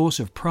certainly a source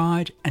of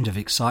pride and of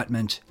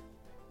excitement.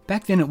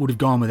 Back then it would have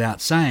gone without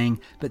saying,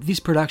 but this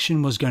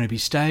production was going to be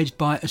staged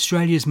by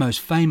Australia's most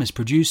famous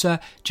producer,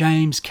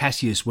 James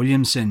Cassius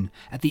Williamson,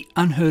 at the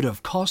unheard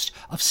of cost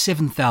of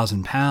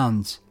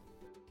 £7,000.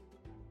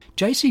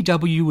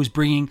 JCW was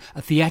bringing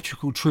a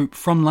theatrical troupe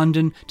from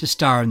London to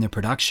star in the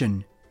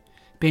production.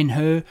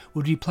 Ben-Hur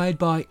would be played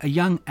by a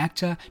young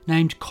actor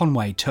named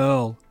Conway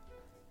Turl.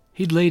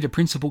 He'd lead a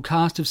principal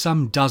cast of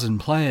some dozen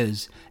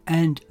players,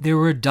 and there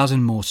were a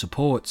dozen more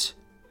supports.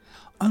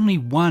 Only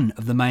one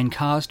of the main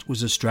cast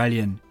was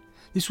Australian.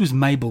 This was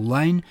Mabel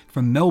Lane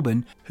from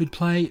Melbourne, who'd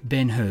play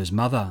Ben-Hur's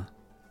mother.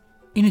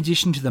 In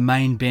addition to the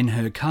main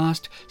Ben-Hur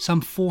cast,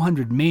 some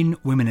 400 men,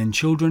 women and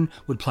children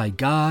would play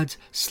guards,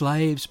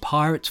 slaves,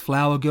 pirates,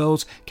 flower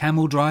girls,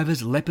 camel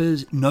drivers,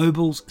 lepers,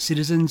 nobles,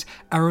 citizens,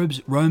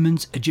 Arabs,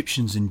 Romans,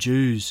 Egyptians and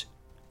Jews.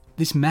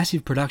 This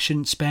massive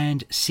production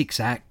spanned 6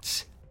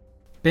 acts.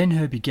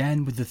 Ben-Hur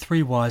began with the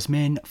 3 wise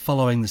men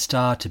following the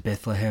star to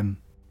Bethlehem.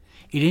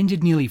 It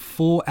ended nearly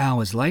 4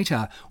 hours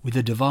later with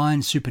the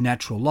divine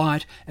supernatural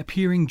light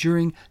appearing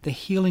during the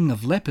healing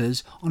of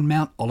lepers on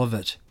Mount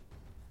Olivet.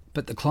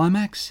 But the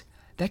climax?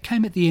 That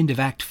came at the end of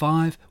Act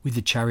 5 with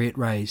the chariot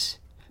race.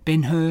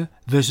 Ben-Hur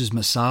versus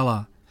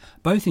Messala,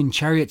 both in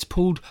chariots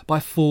pulled by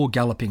 4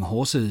 galloping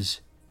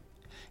horses.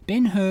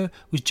 Ben-Hur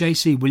was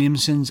J.C.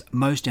 Williamson's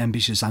most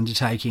ambitious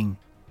undertaking.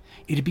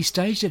 It'd be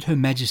staged at Her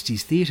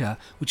Majesty's Theatre,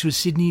 which was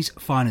Sydney's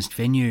finest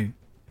venue.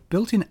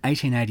 Built in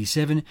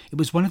 1887, it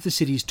was one of the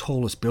city's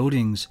tallest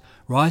buildings,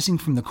 rising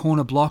from the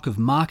corner block of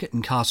Market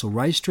and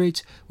Castlereagh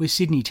Streets, where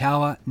Sydney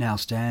Tower now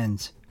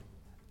stands.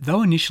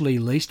 Though initially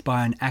leased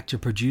by an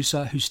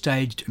actor-producer who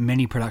staged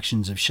many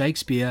productions of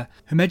Shakespeare,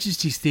 Her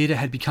Majesty's Theatre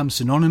had become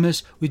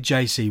synonymous with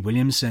J.C.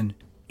 Williamson.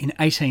 In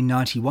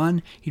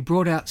 1891, he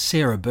brought out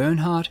Sarah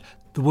Bernhardt,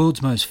 the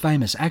world's most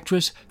famous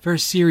actress, for a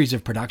series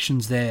of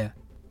productions there.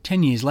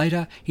 10 years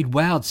later, he'd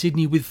wowed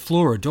Sydney with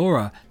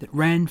Florodora that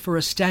ran for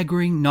a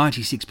staggering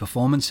 96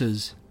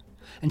 performances.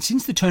 And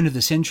since the turn of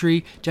the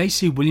century,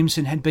 J.C.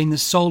 Williamson had been the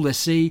sole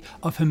lessee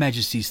of Her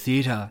Majesty's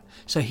Theatre,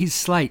 so his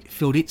slate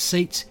filled its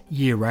seats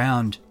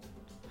year-round.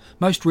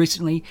 Most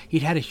recently,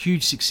 he'd had a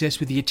huge success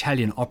with the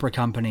Italian Opera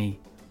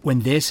Company. When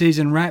their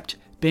season wrapped,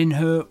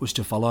 Ben-Hur was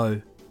to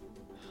follow.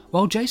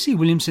 While J.C.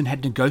 Williamson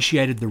had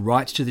negotiated the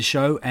rights to the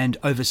show and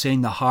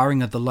overseen the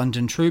hiring of the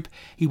London troupe,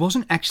 he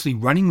wasn't actually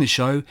running the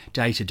show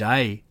day to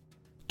day.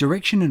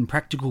 Direction and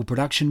practical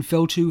production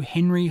fell to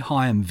Henry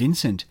Hyam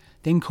Vincent,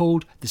 then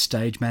called the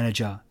stage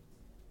manager.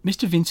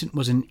 Mr. Vincent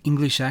was an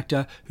English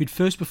actor who'd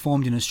first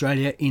performed in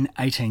Australia in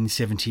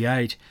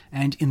 1878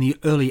 and in the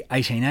early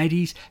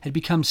 1880s had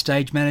become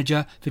stage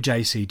manager for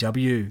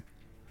JCW.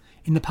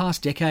 In the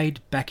past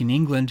decade, back in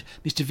England,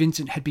 Mr.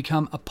 Vincent had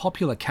become a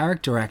popular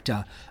character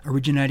actor,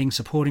 originating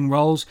supporting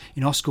roles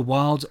in Oscar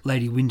Wilde's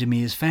Lady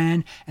Windermere's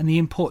Fan and The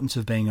Importance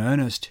of Being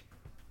Earnest.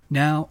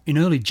 Now, in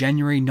early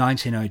January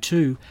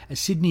 1902, as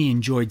Sydney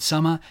enjoyed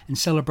summer and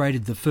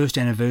celebrated the first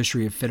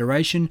anniversary of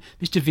Federation,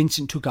 Mr.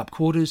 Vincent took up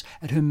quarters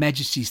at Her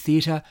Majesty's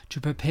Theatre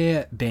to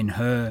prepare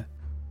Ben-Hur.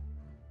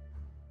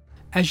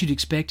 As you'd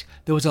expect,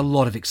 there was a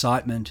lot of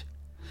excitement.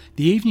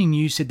 The Evening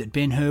News said that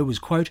Ben-Hur was,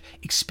 quote,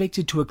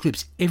 expected to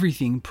eclipse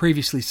everything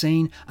previously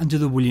seen under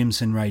the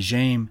Williamson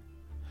regime.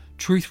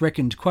 Truth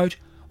reckoned, quote,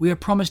 we are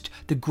promised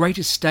the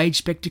greatest stage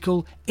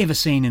spectacle ever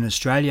seen in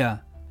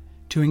Australia.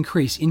 To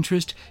increase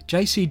interest,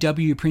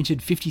 JCW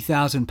printed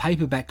 50,000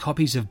 paperback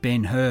copies of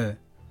Ben-Hur.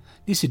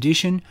 This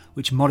edition,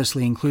 which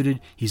modestly included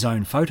his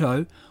own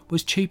photo,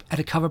 was cheap at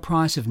a cover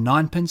price of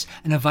 9p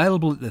and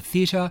available at the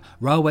theatre,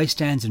 railway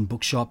stands and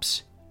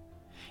bookshops.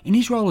 In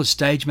his role as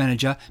stage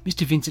manager,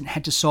 Mr. Vincent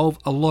had to solve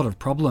a lot of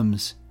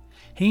problems.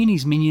 He and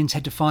his minions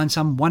had to find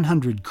some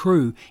 100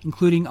 crew,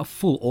 including a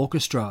full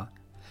orchestra.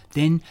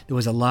 Then there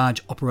was a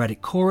large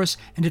operatic chorus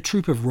and a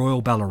troupe of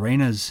royal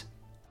ballerinas.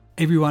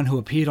 Everyone who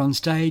appeared on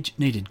stage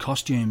needed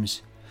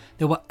costumes.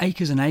 There were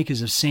acres and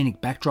acres of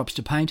scenic backdrops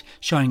to paint,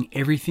 showing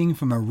everything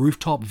from a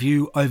rooftop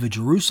view over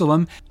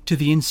Jerusalem to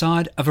the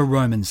inside of a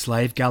Roman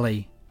slave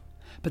galley.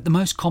 But the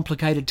most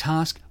complicated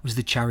task was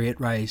the chariot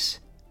race.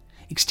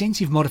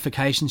 Extensive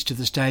modifications to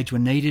the stage were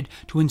needed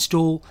to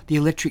install the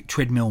electric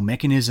treadmill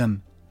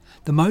mechanism.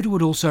 The motor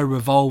would also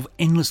revolve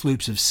endless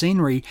loops of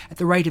scenery at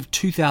the rate of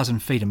 2,000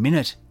 feet a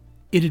minute.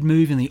 It'd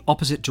move in the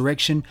opposite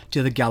direction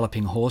to the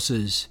galloping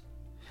horses.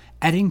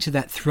 Adding to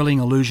that thrilling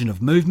illusion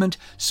of movement,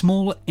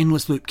 smaller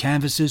endless loop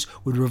canvases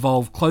would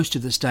revolve close to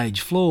the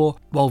stage floor,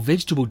 while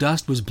vegetable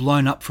dust was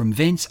blown up from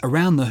vents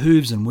around the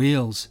hooves and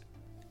wheels.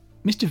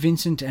 Mr.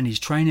 Vincent and his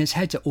trainers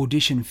had to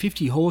audition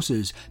 50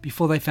 horses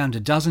before they found a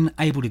dozen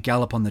able to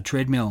gallop on the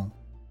treadmill.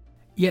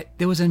 Yet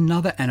there was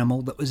another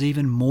animal that was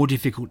even more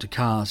difficult to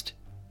cast.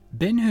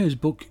 Ben-Hur's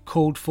book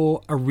called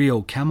for a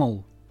real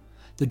camel.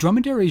 The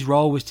dromedary's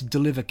role was to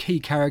deliver key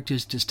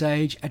characters to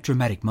stage at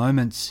dramatic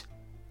moments,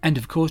 and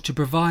of course to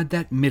provide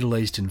that Middle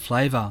Eastern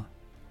flavour.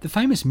 The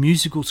famous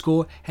musical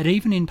score had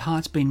even in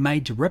parts been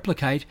made to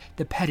replicate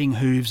the padding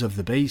hooves of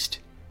the beast.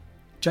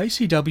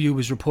 JCW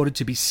was reported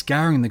to be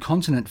scouring the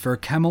continent for a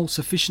camel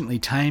sufficiently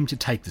tame to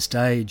take the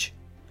stage.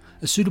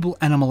 A suitable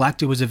animal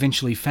actor was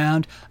eventually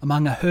found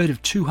among a herd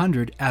of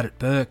 200 out at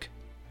Bourke.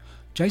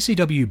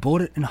 JCW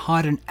bought it and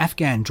hired an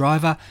Afghan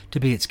driver to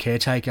be its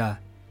caretaker.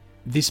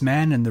 This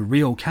man and the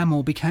real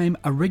camel became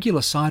a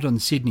regular sight on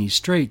Sydney's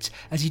streets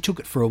as he took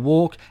it for a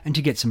walk and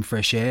to get some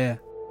fresh air.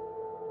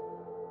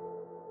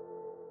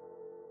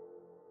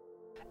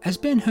 As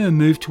Ben-Hur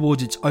moved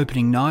towards its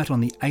opening night on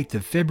the 8th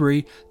of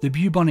February, the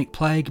bubonic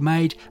plague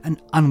made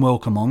an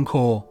unwelcome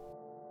encore.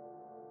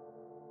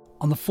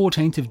 On the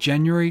 14th of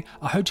January,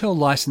 a hotel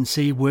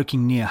licensee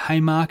working near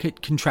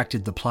Haymarket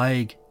contracted the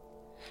plague.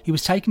 He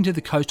was taken to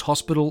the Coast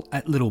Hospital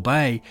at Little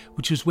Bay,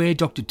 which was where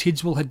Dr.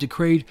 Tidswell had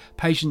decreed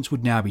patients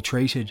would now be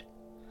treated.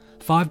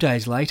 5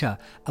 days later,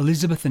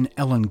 Elizabeth and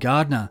Ellen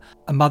Gardner,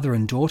 a mother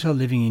and daughter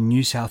living in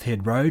New South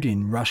Head Road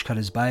in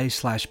Rushcutters Bay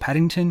 /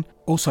 Paddington,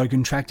 also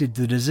contracted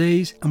the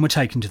disease and were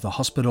taken to the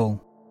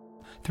hospital.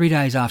 3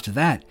 days after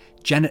that,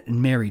 Janet and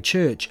Mary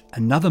Church,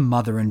 another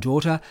mother and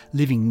daughter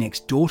living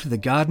next door to the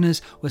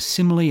Gardners, were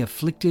similarly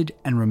afflicted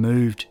and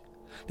removed.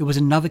 There was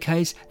another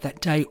case that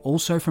day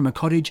also from a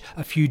cottage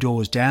a few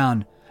doors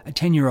down, a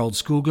 10-year-old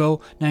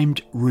schoolgirl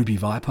named Ruby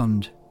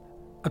Vipond.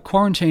 A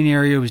quarantine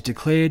area was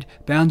declared,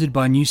 bounded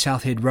by New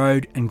South Head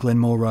Road and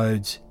Glenmore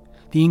Roads.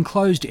 The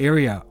enclosed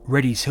area,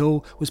 Reddy's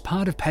Hill, was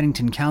part of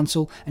Paddington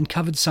Council and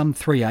covered some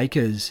 3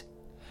 acres.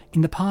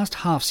 In the past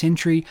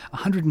half-century,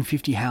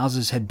 150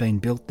 houses had been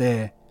built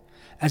there.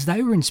 As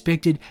they were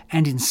inspected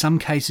and in some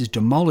cases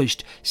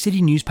demolished,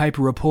 city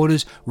newspaper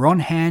reporters were on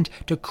hand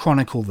to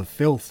chronicle the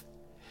filth.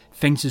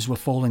 Fences were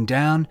falling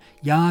down,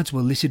 yards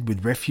were littered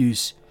with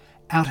refuse,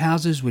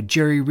 outhouses were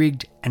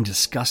jerry-rigged and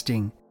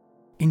disgusting.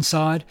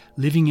 Inside,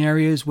 living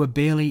areas were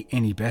barely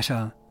any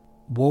better.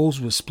 Walls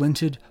were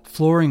splintered,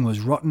 flooring was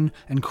rotten,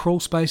 and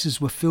crawl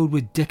spaces were filled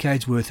with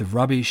decades' worth of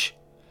rubbish.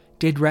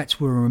 Dead rats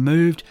were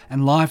removed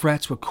and live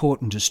rats were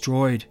caught and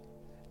destroyed.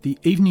 The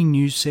Evening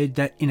News said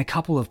that in a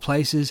couple of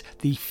places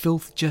the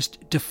filth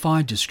just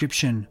defied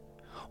description.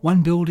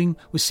 One building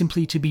was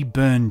simply to be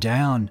burned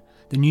down,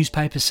 the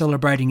newspaper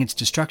celebrating its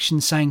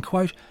destruction saying,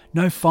 quote,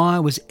 "No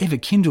fire was ever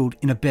kindled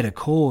in a better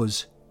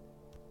cause."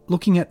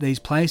 Looking at these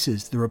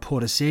places, the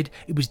reporter said,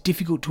 it was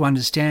difficult to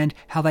understand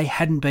how they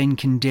hadn't been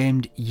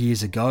condemned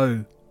years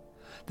ago.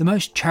 The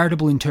most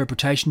charitable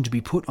interpretation to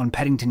be put on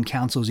Paddington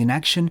Council's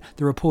inaction,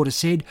 the reporter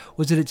said,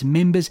 was that its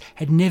members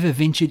had never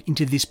ventured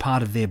into this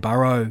part of their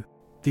borough.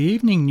 The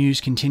Evening News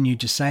continued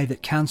to say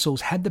that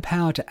councils had the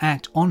power to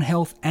act on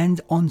health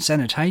and on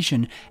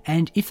sanitation,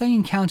 and if they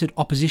encountered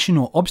opposition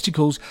or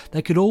obstacles,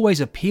 they could always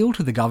appeal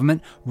to the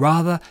government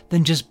rather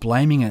than just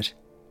blaming it.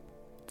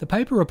 The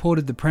paper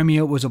reported the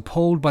Premier was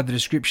appalled by the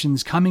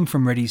descriptions coming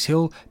from Reddy's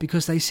Hill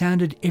because they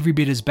sounded every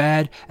bit as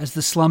bad as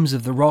the slums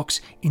of the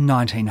Rocks in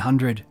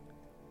 1900.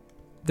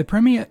 The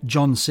Premier,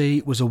 John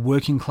C., was a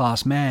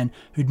working-class man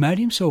who'd made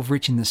himself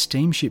rich in the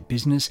steamship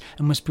business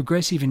and was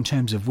progressive in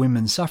terms of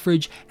women's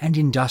suffrage and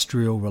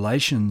industrial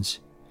relations.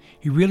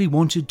 He really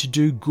wanted to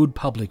do good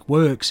public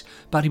works,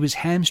 but he was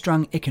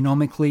hamstrung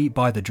economically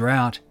by the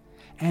drought,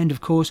 and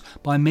of course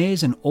by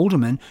mayors and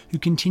aldermen who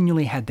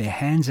continually had their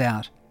hands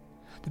out.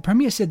 The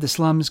Premier said the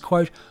slums,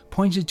 quote,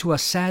 pointed to a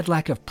sad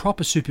lack of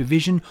proper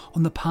supervision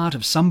on the part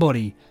of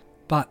somebody,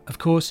 but, of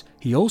course,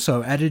 he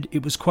also added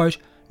it was, quote,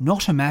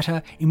 not a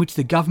matter in which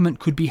the government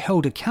could be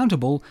held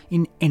accountable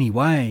in any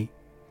way.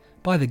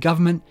 By the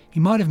government, he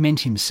might have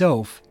meant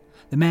himself.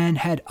 The man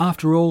had,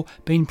 after all,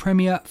 been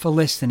Premier for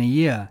less than a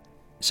year,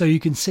 so you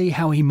can see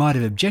how he might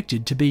have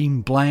objected to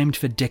being blamed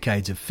for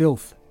decades of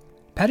filth.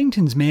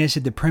 Paddington's mayor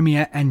said the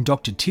Premier and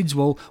Dr.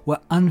 Tidswell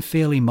were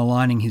unfairly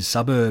maligning his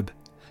suburb.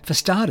 For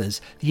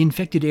starters, the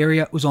infected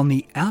area was on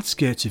the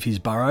outskirts of his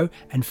borough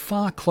and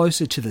far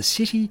closer to the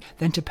city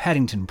than to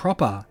Paddington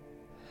proper.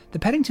 The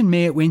Paddington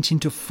mayor went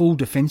into full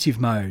defensive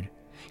mode.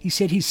 He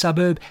said his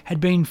suburb had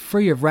been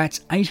free of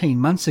rats 18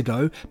 months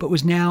ago but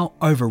was now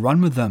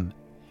overrun with them.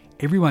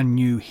 Everyone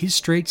knew his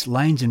streets,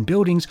 lanes and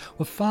buildings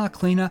were far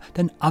cleaner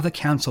than other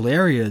council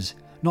areas,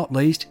 not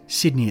least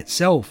Sydney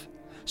itself.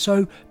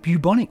 So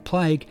bubonic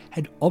plague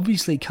had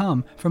obviously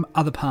come from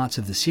other parts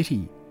of the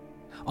city.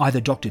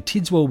 Either Dr.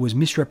 Tidswell was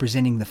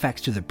misrepresenting the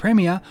facts to the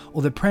Premier,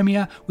 or the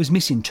Premier was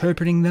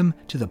misinterpreting them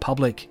to the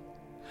public.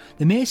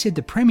 The Mayor said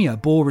the Premier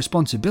bore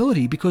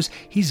responsibility because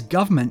his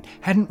government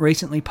hadn't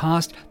recently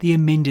passed the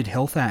amended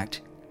Health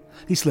Act.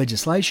 This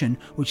legislation,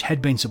 which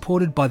had been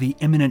supported by the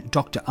eminent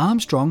Dr.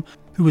 Armstrong,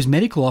 who was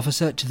medical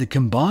officer to the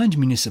combined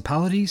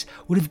municipalities,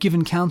 would have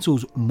given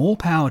councils more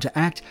power to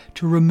act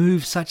to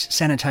remove such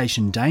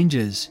sanitation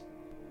dangers.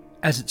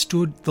 As it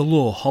stood, the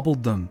law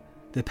hobbled them.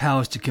 Their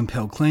powers to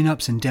compel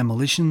cleanups and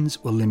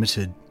demolitions were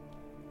limited.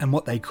 And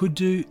what they could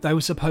do, they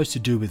were supposed to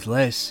do with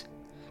less.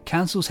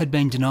 Councils had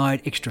been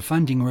denied extra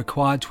funding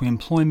required to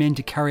employ men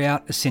to carry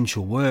out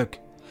essential work,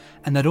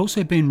 and they'd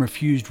also been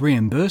refused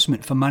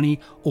reimbursement for money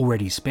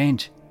already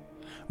spent.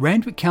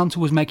 Randwick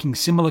Council was making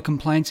similar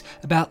complaints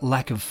about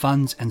lack of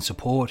funds and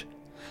support.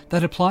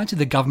 They'd applied to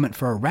the government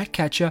for a rat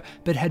catcher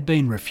but had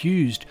been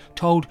refused,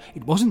 told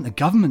it wasn't the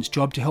government's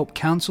job to help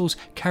councils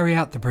carry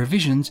out the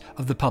provisions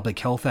of the Public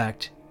Health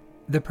Act.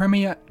 The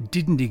Premier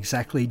didn't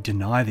exactly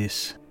deny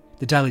this.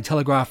 The Daily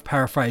Telegraph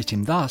paraphrased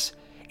him thus: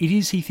 "It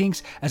is, he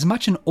thinks, as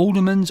much an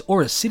alderman's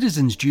or a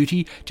citizen's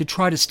duty to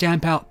try to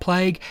stamp out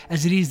plague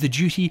as it is the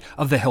duty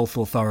of the health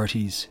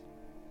authorities."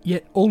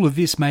 Yet all of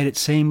this made it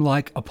seem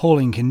like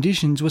appalling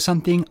conditions were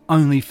something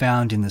only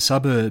found in the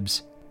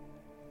suburbs.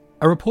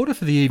 A reporter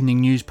for the Evening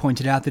News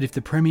pointed out that if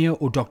the Premier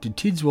or Dr.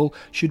 Tidswell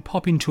should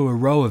pop into a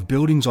row of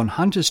buildings on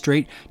Hunter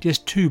Street,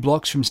 just 2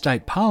 blocks from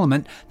State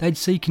Parliament, they'd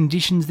see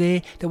conditions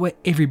there that were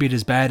every bit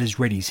as bad as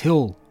Reddy's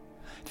Hill.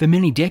 For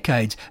many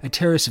decades, a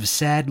terrace of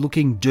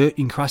sad-looking,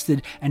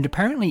 dirt-encrusted and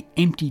apparently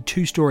empty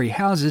 2-storey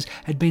houses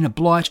had been a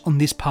blight on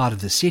this part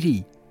of the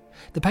city.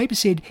 The paper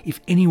said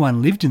if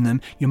anyone lived in them,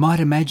 you might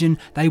imagine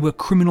they were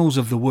criminals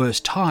of the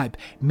worst type,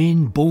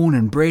 men born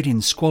and bred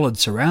in squalid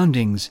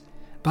surroundings.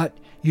 But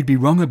you'd be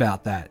wrong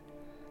about that.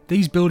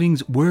 These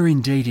buildings were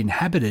indeed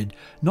inhabited,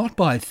 not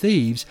by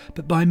thieves,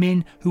 but by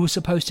men who were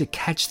supposed to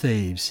catch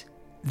thieves.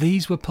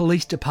 These were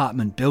police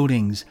department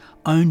buildings,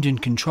 owned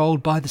and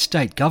controlled by the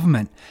state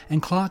government,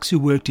 and clerks who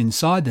worked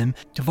inside them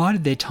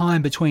divided their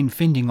time between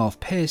fending off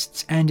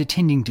pests and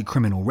attending to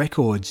criminal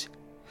records.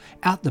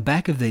 Out the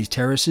back of these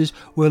terraces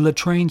were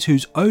latrines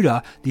whose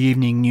odour, the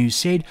Evening News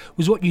said,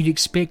 was what you'd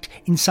expect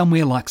in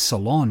somewhere like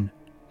Ceylon.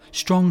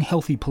 Strong,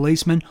 healthy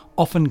policemen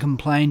often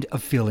complained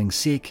of feeling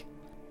sick.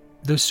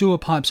 The sewer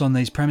pipes on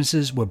these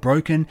premises were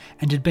broken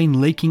and had been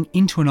leaking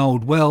into an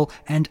old well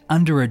and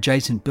under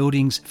adjacent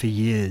buildings for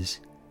years.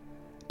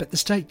 But the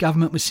state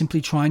government was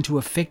simply trying to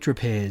effect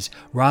repairs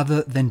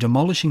rather than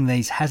demolishing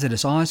these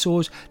hazardous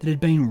eyesores that had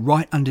been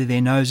right under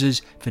their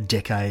noses for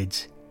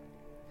decades.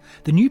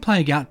 The new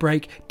plague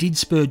outbreak did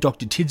spur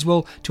Dr.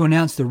 Tidswell to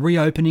announce the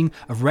reopening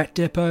of rat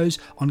depots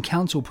on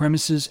council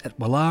premises at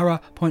Wallara,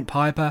 Point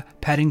Piper,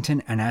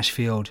 Paddington and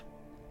Ashfield.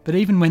 But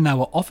even when they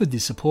were offered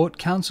this support,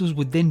 councils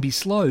would then be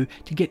slow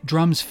to get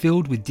drums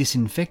filled with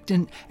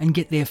disinfectant and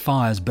get their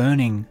fires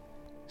burning.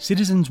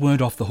 Citizens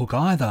weren't off the hook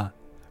either.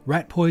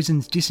 Rat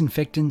poisons,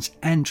 disinfectants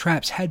and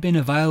traps had been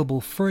available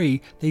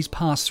free these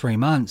past 3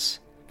 months.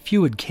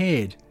 Few had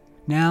cared.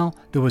 Now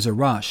there was a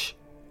rush.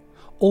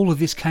 All of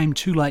this came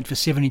too late for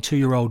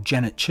 72-year-old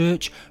Janet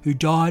Church, who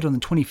died on the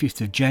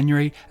 25th of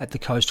January at the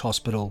Coast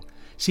Hospital,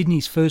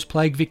 Sydney's first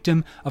plague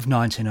victim of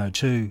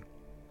 1902.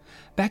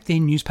 Back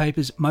then,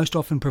 newspapers most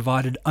often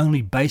provided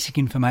only basic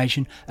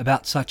information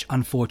about such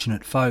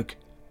unfortunate folk.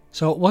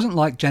 So it wasn't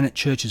like Janet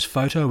Church's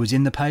photo was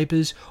in the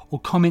papers, or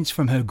comments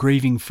from her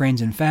grieving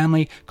friends and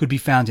family could be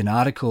found in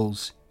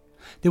articles.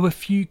 There were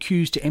few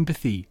cues to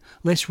empathy,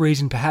 less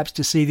reason perhaps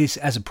to see this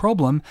as a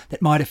problem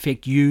that might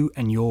affect you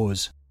and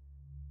yours.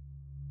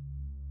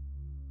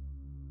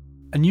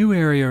 A new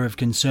area of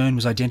concern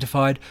was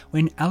identified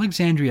when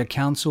Alexandria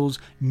Council's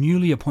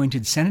newly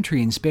appointed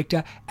sanitary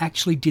inspector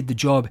actually did the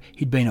job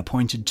he'd been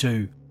appointed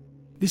to.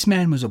 This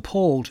man was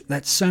appalled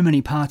that so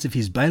many parts of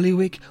his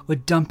bailiwick were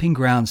dumping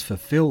grounds for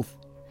filth.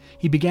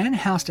 He began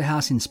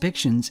house-to-house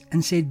inspections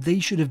and said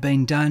these should have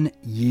been done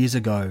years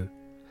ago.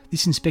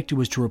 This inspector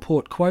was to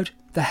report, quote,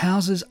 "The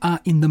houses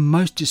are in the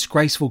most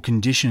disgraceful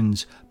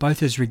conditions,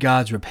 both as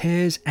regards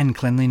repairs and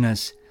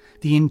cleanliness.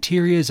 The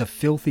interiors are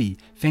filthy,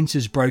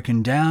 fences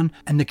broken down,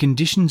 and the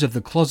conditions of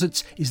the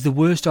closets is the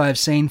worst I have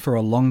seen for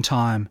a long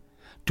time.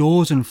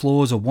 Doors and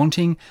floors are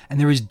wanting, and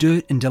there is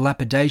dirt and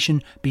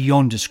dilapidation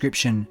beyond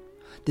description.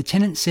 The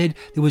tenant said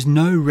there was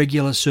no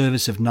regular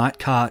service of night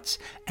carts,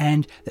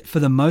 and that for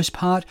the most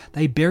part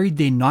they buried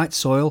their night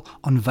soil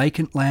on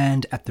vacant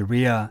land at the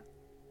rear."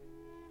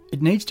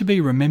 It needs to be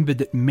remembered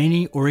that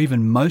many or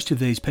even most of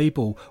these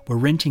people were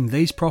renting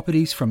these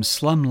properties from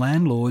slum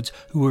landlords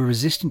who were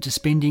resistant to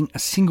spending a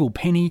single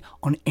penny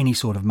on any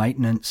sort of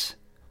maintenance.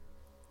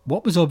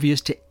 What was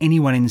obvious to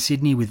anyone in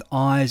Sydney with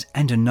eyes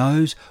and a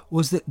nose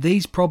was that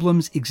these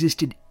problems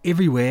existed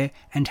everywhere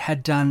and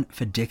had done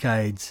for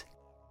decades.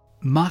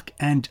 Muck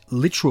and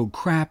literal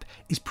crap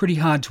is pretty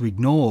hard to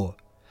ignore,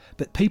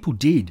 but people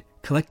did,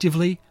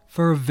 collectively,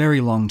 for a very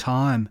long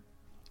time.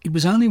 It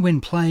was only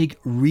when plague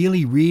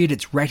really reared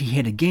its ratty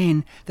head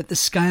again that the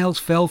scales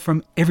fell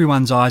from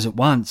everyone's eyes at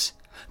once.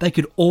 They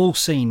could all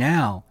see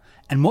now,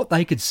 and what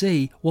they could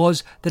see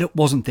was that it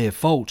wasn't their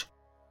fault.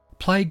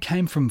 Plague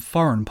came from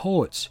foreign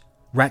ports.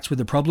 Rats were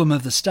the problem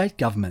of the state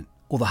government,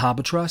 or the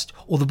Harbour Trust,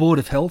 or the Board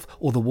of Health,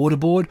 or the Water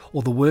Board,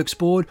 or the Works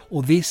Board,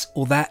 or this,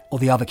 or that, or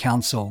the other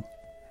council.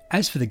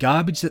 As for the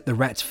garbage that the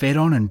rats fed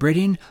on and bred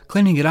in,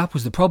 cleaning it up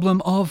was the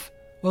problem of,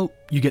 well,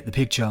 you get the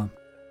picture.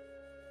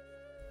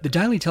 The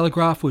Daily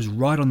Telegraph was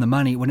right on the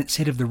money when it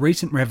said of the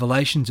recent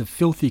revelations of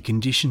filthy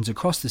conditions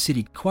across the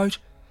city, quote,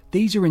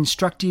 "These are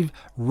instructive,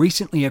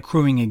 recently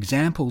accruing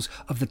examples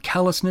of the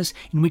callousness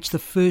in which the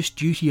first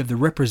duty of the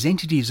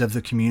representatives of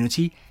the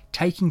community,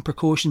 taking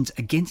precautions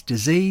against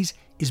disease,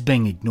 is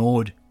being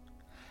ignored."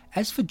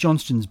 As for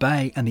Johnstons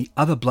Bay and the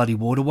other bloody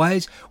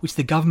waterways, which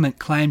the government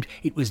claimed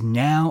it was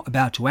now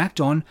about to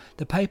act on,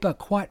 the paper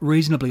quite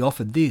reasonably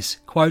offered this,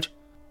 quote,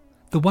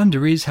 "The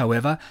wonder is,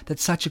 however, that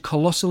such a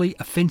colossally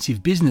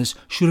offensive business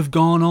should have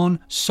gone on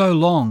so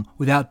long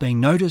without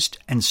being noticed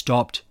and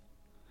stopped."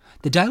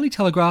 The Daily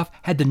Telegraph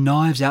had the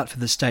knives out for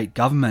the state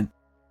government,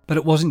 but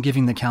it wasn't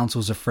giving the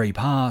councils a free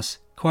pass.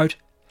 Quote,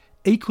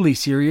 "Equally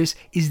serious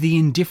is the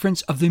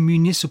indifference of the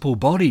municipal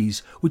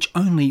bodies, which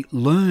only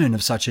learn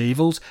of such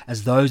evils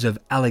as those of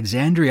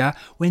Alexandria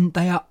when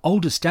they are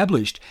old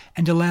established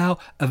and allow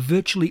a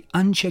virtually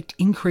unchecked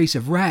increase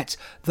of rats,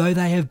 though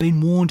they have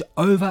been warned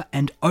over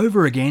and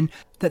over again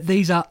that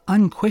these are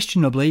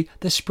unquestionably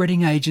the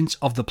spreading agents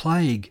of the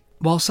plague.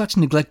 While such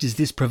neglect as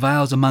this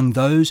prevails among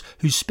those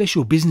whose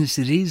special business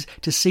it is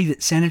to see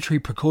that sanitary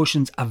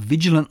precautions are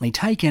vigilantly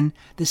taken,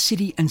 the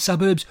city and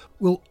suburbs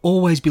will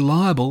always be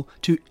liable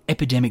to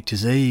epidemic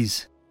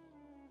disease."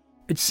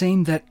 It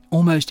seemed that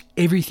almost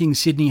everything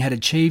Sydney had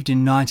achieved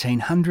in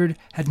 1900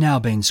 had now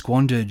been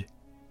squandered.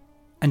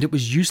 And it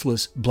was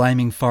useless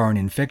blaming foreign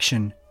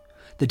infection.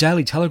 The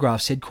Daily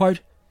Telegraph said,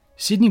 quote,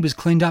 "Sydney was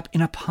cleaned up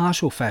in a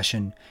partial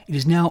fashion. It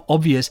is now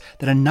obvious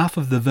that enough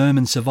of the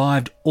vermin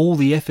survived all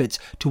the efforts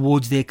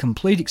towards their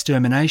complete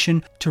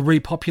extermination to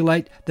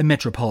repopulate the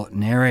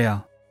metropolitan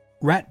area.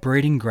 Rat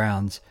breeding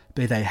grounds,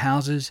 be they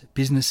houses,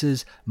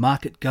 businesses,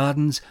 market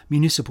gardens,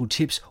 municipal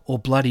tips or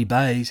bloody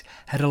bays,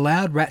 had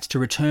allowed rats to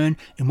return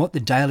in what the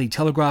Daily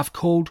Telegraph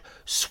called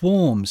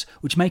swarms,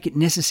 which make it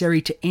necessary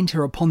to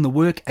enter upon the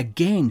work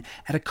again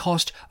at a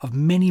cost of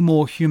many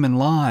more human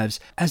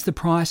lives as the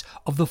price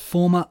of the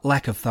former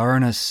lack of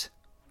thoroughness."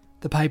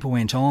 The paper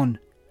went on.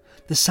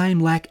 The same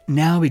lack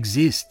now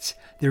exists.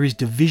 There is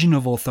division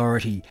of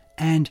authority,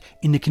 and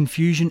in the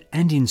confusion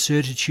and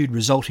incertitude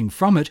resulting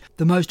from it,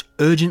 the most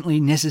urgently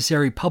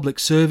necessary public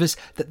service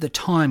that the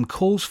time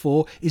calls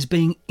for is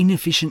being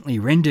inefficiently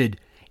rendered.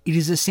 It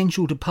is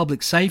essential to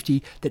public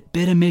safety that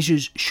better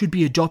measures should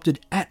be adopted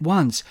at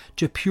once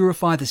to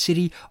purify the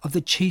city of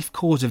the chief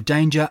cause of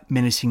danger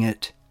menacing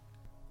it.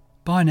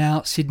 By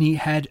now, Sydney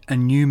had a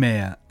new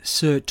mayor,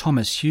 Sir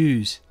Thomas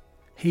Hughes.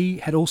 He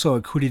had also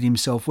acquitted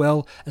himself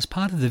well as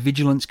part of the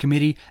Vigilance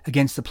Committee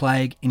against the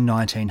plague in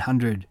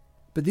 1900.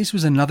 But this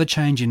was another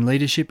change in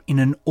leadership in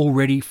an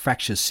already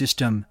fractious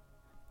system.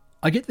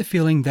 I get the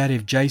feeling that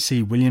if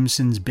J.C.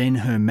 Williamson's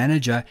Ben-Hur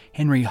manager,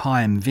 Henry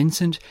Hyam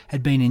Vincent,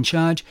 had been in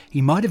charge,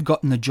 he might have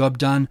gotten the job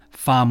done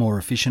far more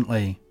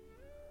efficiently.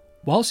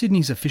 While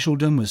Sydney's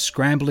officialdom was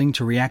scrambling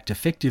to react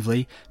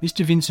effectively,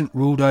 Mr. Vincent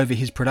ruled over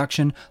his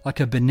production like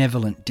a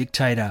benevolent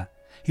dictator.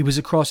 He was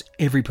across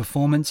every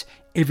performance,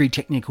 every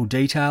technical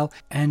detail,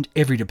 and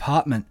every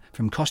department,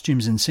 from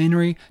costumes and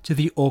scenery to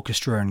the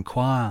orchestra and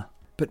choir.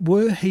 But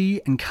were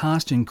he and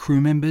cast and crew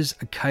members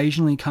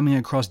occasionally coming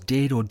across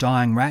dead or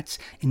dying rats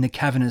in the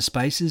cavernous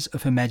spaces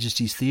of Her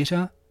Majesty's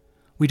Theatre?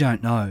 We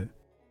don't know.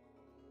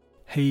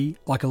 He,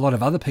 like a lot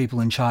of other people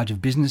in charge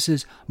of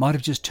businesses, might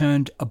have just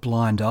turned a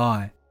blind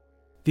eye.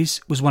 This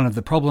was one of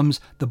the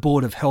problems the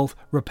Board of Health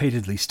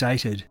repeatedly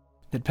stated,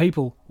 that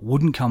people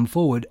wouldn't come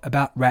forward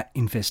about rat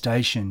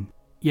infestation.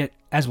 Yet,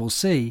 as we'll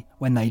see,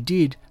 when they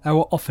did, they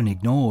were often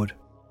ignored.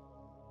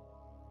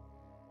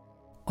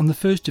 On the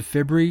 1st of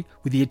February,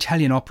 with the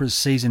Italian opera's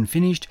season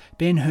finished,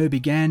 Ben-Hur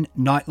began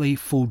nightly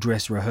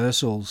full-dress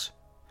rehearsals.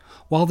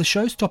 While the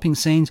show-stopping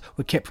scenes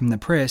were kept from the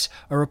press,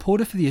 a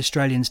reporter for the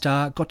Australian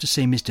Star got to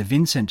see Mr.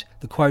 Vincent,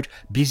 the quote,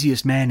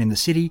 busiest man in the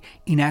city,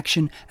 in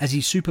action as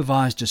he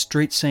supervised a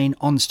street scene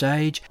on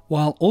stage,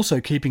 while also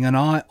keeping an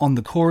eye on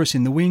the chorus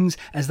in the wings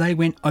as they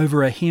went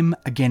over a hymn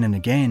again and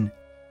again.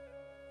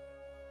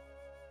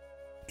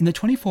 In the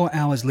 24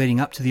 hours leading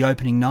up to the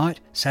opening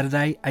night,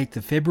 Saturday, 8th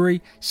of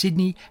February,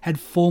 Sydney had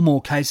 4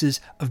 more cases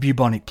of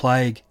bubonic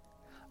plague.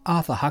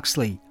 Arthur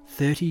Huxley,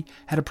 30,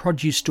 had a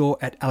produce store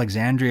at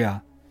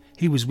Alexandria.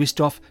 he was whisked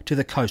off to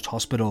the Coast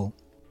Hospital.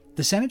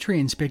 The sanitary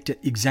inspector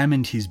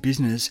examined his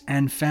business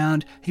and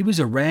found he was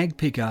a rag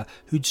picker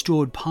who'd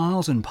stored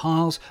piles and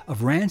piles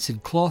of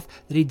rancid cloth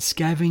that he'd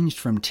scavenged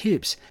from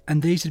tips,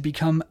 and these had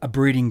become a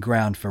breeding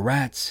ground for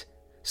rats.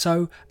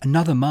 So,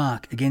 another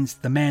mark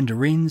against the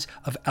mandarins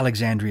of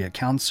Alexandria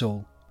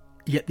Council.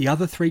 Yet the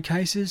other 3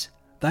 cases,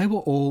 they were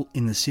all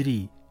in the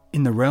city,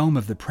 in the realm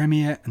of the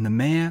Premier and the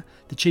Mayor,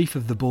 the Chief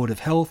of the Board of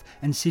Health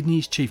and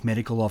Sydney's Chief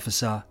Medical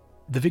Officer.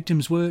 The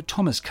victims were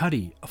Thomas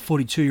Cuddy, a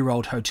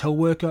 42-year-old hotel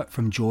worker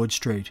from George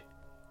Street;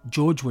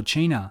 George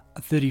Wachina,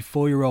 a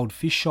 34-year-old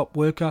fish shop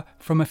worker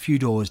from a few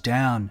doors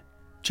down;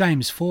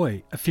 James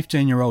Foy, a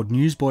 15-year-old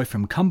newsboy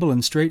from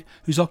Cumberland Street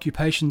whose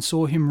occupation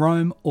saw him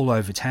roam all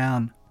over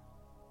town.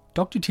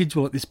 Dr.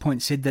 Tidswell at this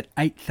point said that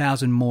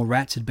 8,000 more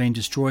rats had been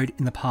destroyed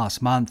in the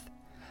past month.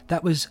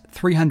 That was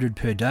 300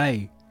 per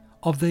day.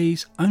 Of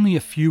these, only a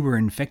few were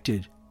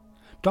infected.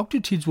 Dr.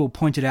 Tidswell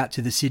pointed out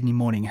to the Sydney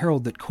Morning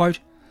Herald that, quote,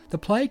 "The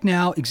plague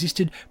now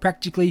existed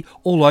practically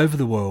all over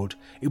the world.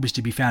 It was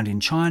to be found in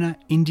China,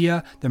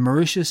 India, the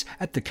Mauritius,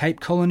 at the Cape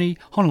Colony,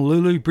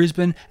 Honolulu,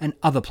 Brisbane and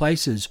other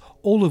places,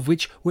 all of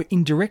which were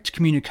in direct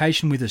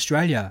communication with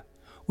Australia.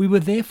 We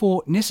were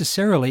therefore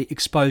necessarily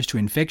exposed to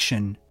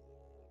infection."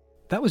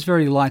 That was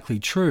very likely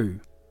true,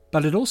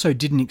 but it also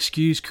didn't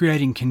excuse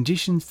creating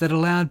conditions that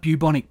allowed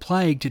bubonic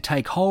plague to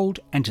take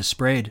hold and to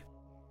spread.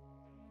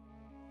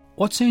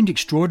 What seemed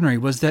extraordinary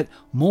was that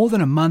more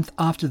than a month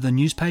after the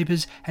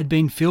newspapers had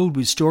been filled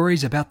with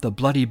stories about the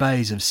bloody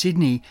bays of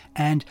Sydney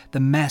and the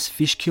mass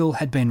fish kill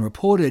had been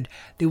reported,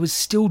 there was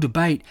still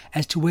debate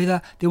as to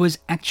whether there was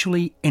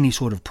actually any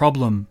sort of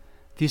problem.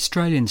 The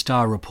Australian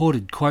Star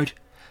reported, quote,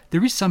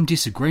 "There is some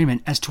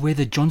disagreement as to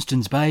whether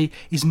Johnstons Bay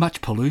is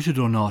much polluted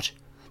or not.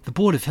 The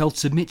Board of Health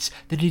submits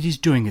that it is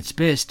doing its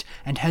best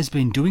and has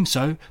been doing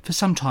so for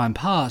some time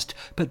past,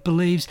 but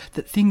believes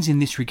that things in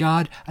this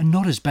regard are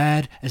not as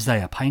bad as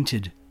they are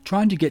painted."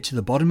 Trying to get to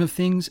the bottom of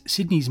things,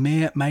 Sydney's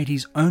mayor made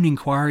his own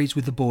inquiries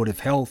with the Board of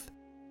Health.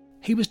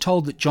 He was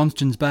told that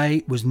Johnstons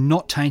Bay was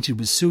not tainted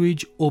with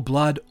sewage or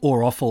blood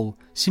or offal,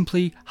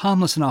 simply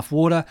harmless enough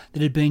water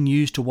that had been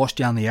used to wash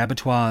down the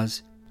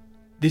abattoirs.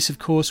 This, of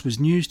course, was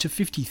news to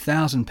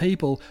 50,000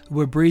 people who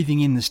were breathing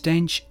in the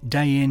stench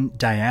day in,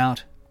 day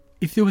out.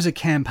 If there was a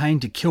campaign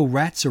to kill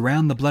rats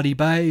around the bloody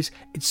bays,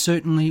 it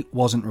certainly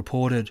wasn't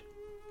reported.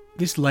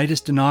 This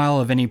latest denial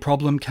of any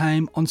problem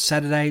came on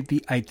Saturday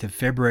the 8th of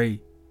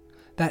February.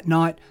 That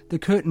night, the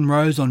curtain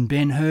rose on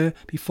Ben-Hur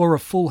before a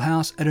full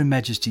house at Her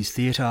Majesty's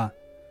Theatre.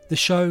 The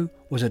show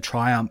was a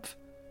triumph.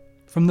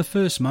 From the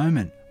first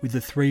moment, with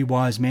the 3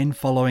 wise men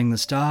following the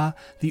star,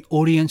 the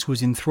audience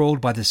was enthralled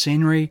by the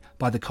scenery,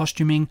 by the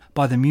costuming,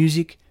 by the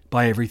music,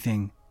 by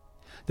everything.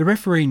 The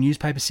referee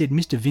newspaper said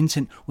Mr.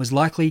 Vincent was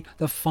likely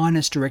the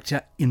finest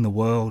director in the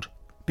world.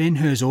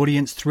 Ben-Hur's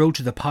audience thrilled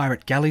to the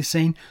pirate galley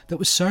scene that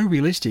was so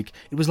realistic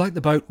it was like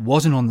the boat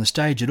wasn't on the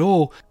stage at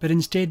all, but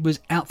instead was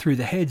out through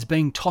the heads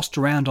being tossed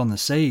around on the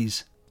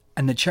seas.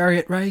 And the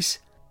chariot race?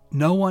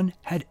 No one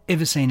had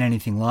ever seen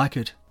anything like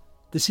it.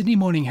 The Sydney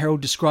Morning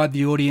Herald described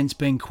the audience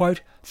being, quote,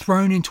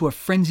 "thrown into a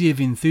frenzy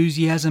of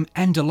enthusiasm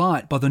and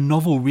delight by the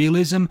novel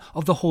realism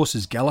of the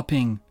horses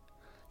galloping."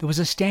 There was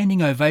a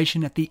standing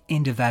ovation at the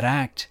end of that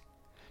act.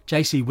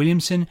 J.C.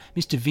 Williamson,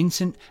 Mr.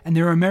 Vincent and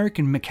their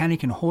American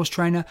mechanic and horse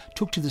trainer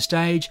took to the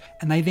stage,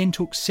 and they then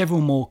took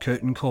several more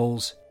curtain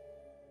calls.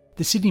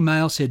 The Sydney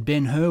Mail said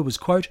Ben-Hur was,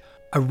 quote,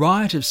 "a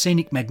riot of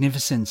scenic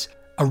magnificence,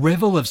 a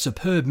revel of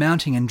superb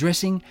mounting and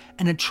dressing,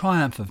 and a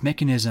triumph of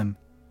mechanism."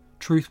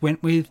 Truth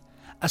went with,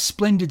 "a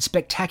splendid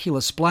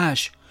spectacular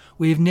splash.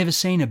 We have never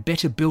seen a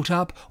better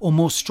built-up or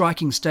more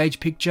striking stage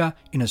picture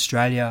in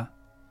Australia."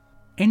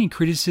 Any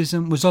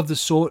criticism was of the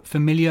sort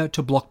familiar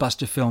to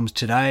blockbuster films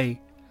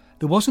today.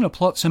 There wasn't a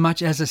plot so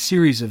much as a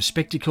series of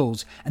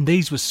spectacles, and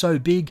these were so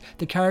big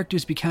the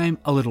characters became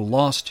a little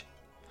lost.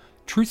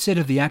 Truth said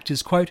of the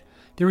actors, quote,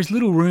 "there is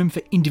little room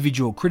for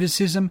individual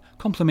criticism,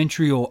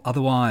 complimentary or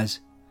otherwise."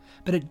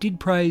 But it did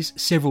praise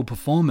several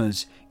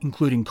performers,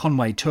 including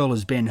Conway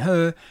Turler's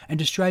Ben-Hur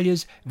and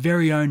Australia's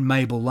very own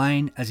Mabel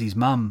Lane as his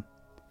mum.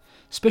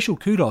 Special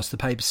kudos, the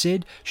paper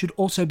said, should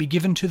also be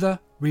given to the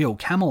real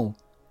camel.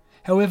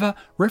 However,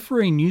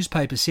 referee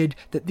newspaper said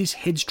that this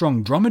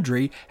headstrong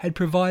dromedary had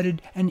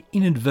provided an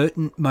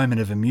inadvertent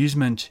moment of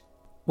amusement.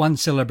 One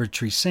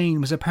celebratory scene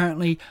was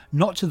apparently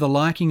not to the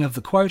liking of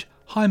the, quote,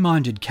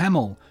 "high-minded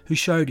camel," who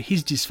showed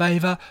his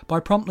disfavour by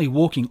promptly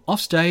walking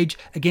off stage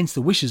against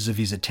the wishes of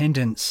his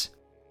attendants.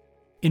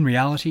 In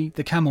reality,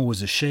 the camel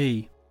was a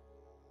she.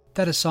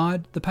 That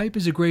aside, the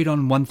papers agreed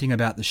on one thing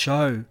about the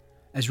show.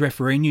 As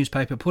referee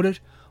newspaper put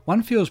it,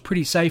 one feels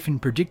pretty safe in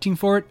predicting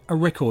for it a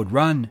record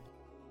run.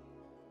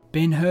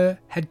 Ben-Hur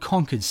had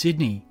conquered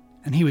Sydney,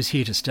 and he was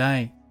here to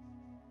stay.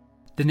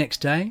 The next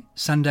day,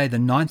 Sunday the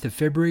 9th of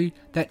February,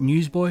 that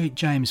newsboy,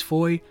 James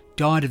Foy,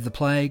 died of the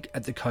plague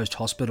at the Coast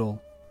Hospital.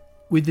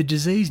 With the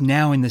disease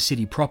now in the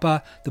city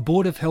proper, the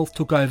Board of Health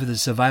took over the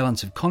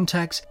surveillance of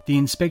contacts, the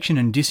inspection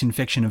and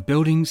disinfection of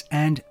buildings,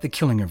 and the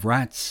killing of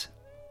rats.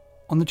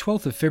 On the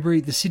 12th of February,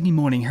 the Sydney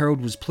Morning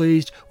Herald was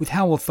pleased with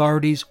how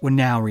authorities were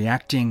now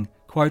reacting,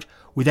 quote,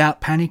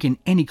 without panic in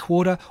any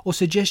quarter or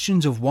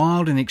suggestions of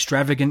wild and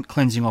extravagant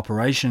cleansing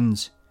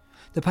operations.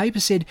 The paper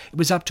said it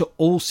was up to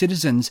all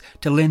citizens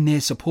to lend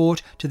their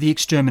support to the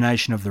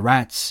extermination of the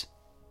rats.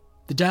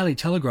 The Daily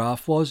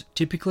Telegraph was,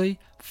 typically,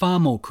 far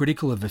more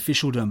critical of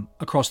officialdom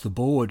across the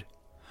board.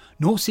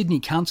 North Sydney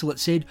Council, it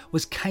said,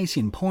 was case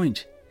in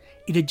point.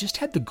 It had just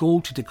had the gall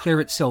to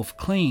declare itself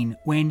clean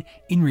when,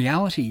 in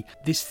reality,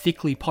 this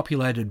thickly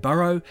populated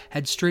borough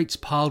had streets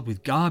piled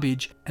with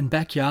garbage and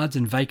backyards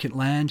and vacant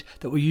land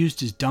that were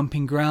used as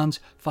dumping grounds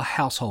for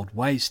household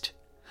waste.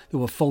 There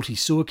were faulty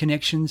sewer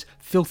connections,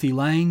 filthy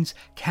lanes,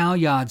 cow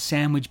yards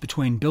sandwiched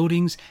between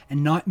buildings,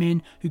 and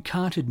nightmen who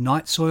carted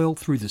night soil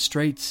through the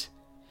streets.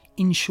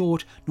 In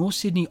short, North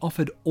Sydney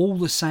offered all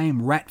the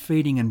same rat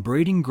feeding and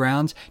breeding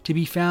grounds to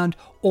be found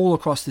all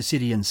across the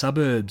city and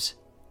suburbs.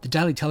 The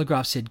Daily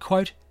Telegraph said,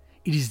 quote,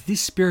 it is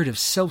this spirit of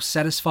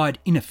self-satisfied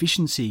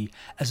inefficiency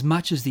as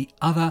much as the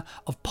other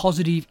of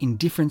positive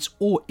indifference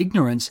or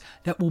ignorance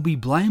that will be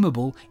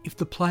blamable if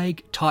the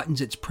plague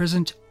tightens its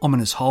present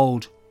ominous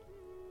hold.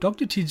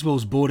 Dr.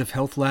 Tidswell's Board of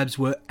Health Labs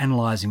were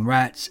analysing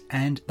rats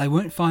and they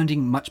weren't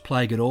finding much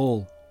plague at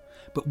all.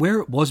 But where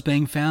it was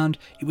being found,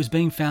 it was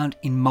being found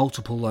in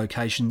multiple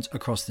locations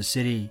across the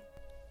city.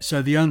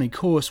 So the only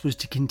course was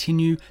to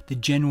continue the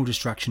general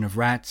destruction of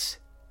rats.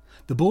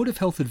 The Board of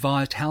Health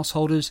advised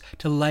householders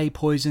to lay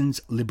poisons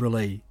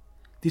liberally.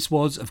 This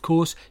was, of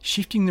course,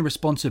 shifting the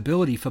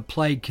responsibility for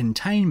plague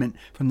containment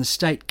from the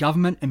state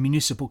government and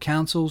municipal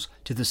councils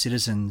to the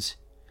citizens.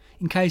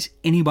 In case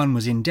anyone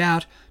was in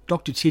doubt,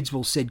 Dr.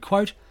 Tidswell said,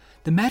 quote,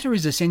 the matter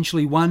is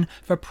essentially one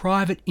for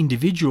private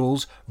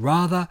individuals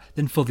rather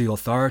than for the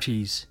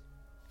authorities.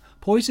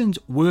 Poisons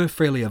were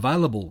freely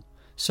available.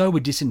 So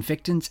were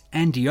disinfectants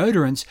and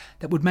deodorants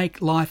that would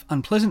make life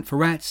unpleasant for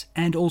rats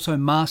and also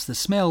mask the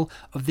smell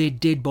of their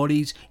dead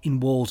bodies in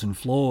walls and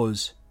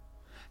floors.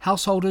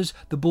 Householders,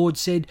 the board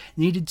said,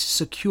 needed to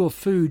secure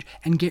food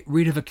and get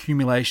rid of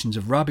accumulations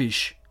of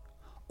rubbish.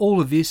 All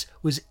of this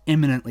was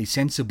eminently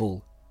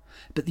sensible.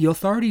 But the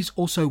authorities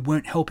also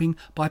weren't helping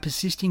by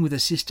persisting with a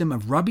system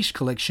of rubbish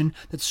collection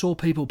that saw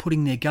people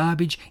putting their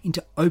garbage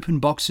into open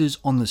boxes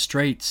on the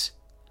streets.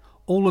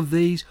 All of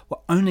these were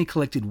only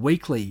collected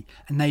weekly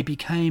and they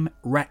became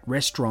rat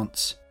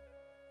restaurants.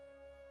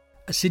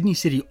 A Sydney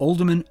City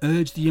alderman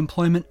urged the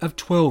employment of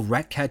 12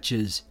 rat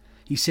catchers.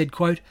 He said,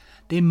 quote,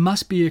 there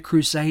must be a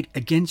crusade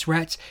against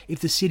rats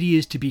if the city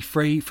is to be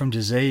free from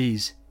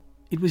disease.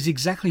 It was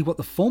exactly what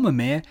the former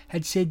mayor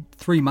had said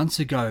 3 months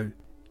ago,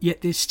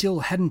 yet there still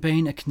hadn't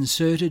been a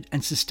concerted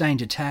and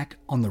sustained attack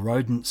on the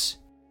rodents.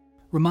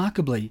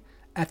 Remarkably,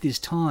 at this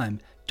time,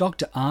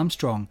 Dr.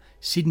 Armstrong,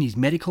 Sydney's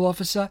medical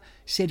officer,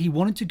 said he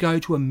wanted to go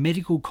to a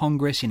medical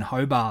congress in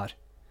Hobart.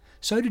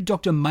 So did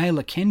Dr.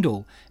 Mailer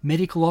Kendall,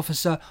 medical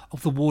officer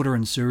of the Water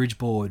and Sewerage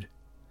Board.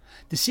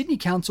 The Sydney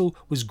Council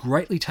was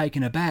greatly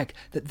taken aback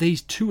that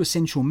these two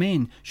essential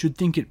men should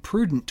think it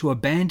prudent to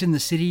abandon the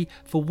city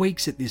for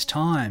weeks at this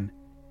time.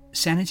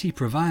 Sanity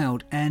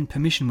prevailed and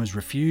permission was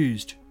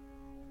refused.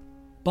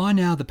 By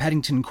now the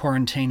Paddington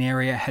quarantine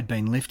area had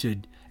been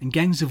lifted, and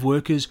gangs of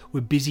workers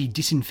were busy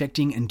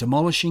disinfecting and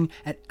demolishing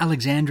at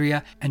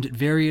Alexandria and at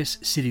various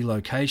city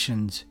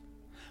locations.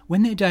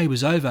 When their day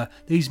was over,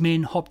 these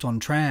men hopped on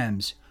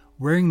trams,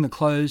 wearing the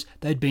clothes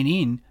they'd been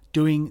in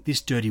doing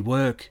this dirty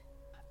work.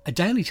 A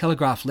Daily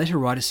Telegraph letter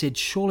writer said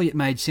surely it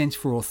made sense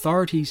for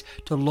authorities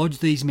to lodge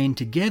these men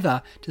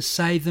together to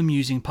save them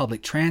using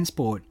public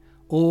transport,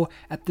 or,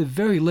 at the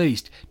very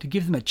least, to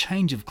give them a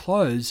change of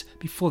clothes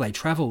before they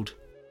travelled.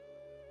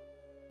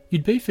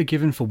 You'd be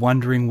forgiven for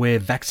wondering where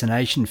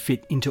vaccination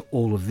fit into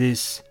all of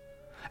this.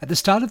 At the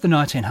start of the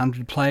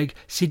 1900 plague,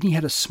 Sydney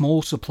had a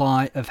small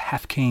supply of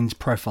Hafkeen's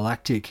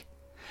prophylactic.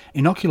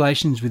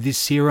 Inoculations with this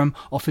serum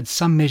offered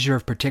some measure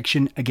of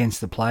protection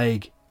against the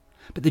plague.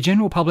 But the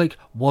general public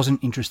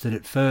wasn't interested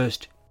at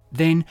first.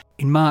 Then,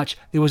 in March,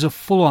 there was a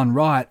full-on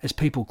riot as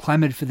people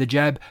clamoured for the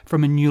jab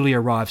from a newly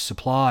arrived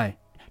supply.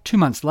 2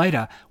 months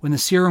later, when the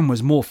serum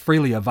was more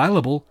freely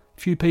available,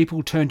 few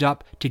people turned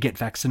up to get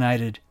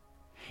vaccinated.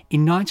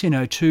 In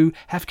 1902,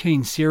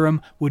 Hafkeen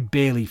serum would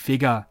barely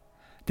figure.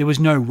 There was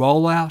no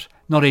rollout,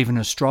 not even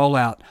a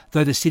strollout,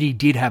 though the city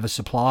did have a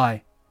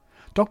supply.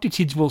 Dr.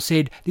 Tidswell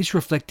said this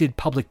reflected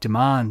public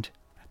demand.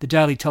 The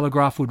Daily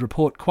Telegraph would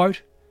report,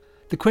 quote,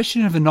 the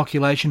question of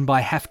inoculation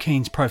by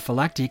Hafkeen's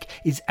prophylactic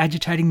is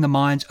agitating the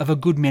minds of a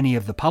good many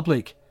of the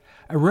public.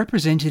 A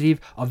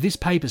representative of this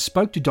paper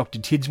spoke to Dr.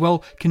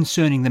 Tidswell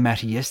concerning the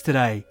matter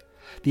yesterday.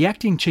 The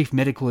acting chief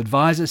medical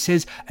advisor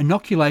says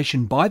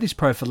inoculation by this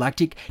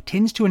prophylactic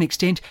tends to an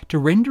extent to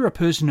render a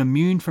person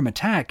immune from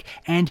attack,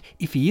 and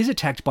if he is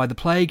attacked by the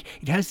plague,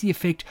 it has the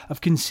effect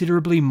of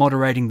considerably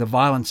moderating the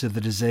violence of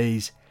the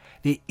disease.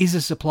 There is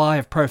a supply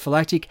of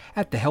prophylactic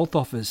at the health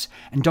office,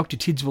 and Dr.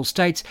 Tidswell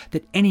states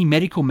that any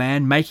medical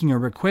man making a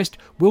request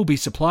will be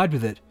supplied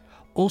with it.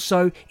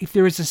 Also, if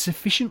there is a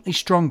sufficiently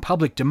strong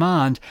public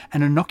demand,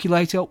 an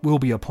inoculator will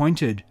be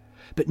appointed.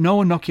 but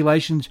no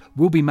inoculations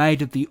will be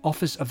made at the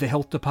Office of the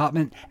Health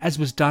Department as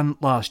was done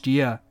last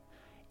year.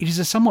 It is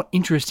a somewhat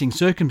interesting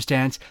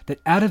circumstance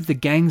that out of the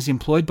gangs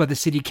employed by the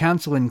City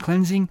Council in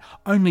cleansing,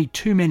 only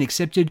 2 men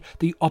accepted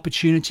the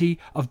opportunity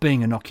of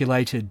being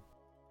inoculated.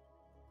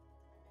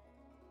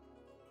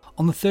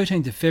 On the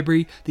 13th of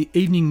February, the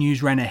Evening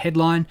News ran a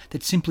headline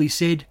that simply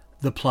said,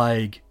 "The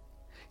Plague."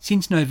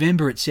 Since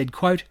November it said,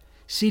 quote,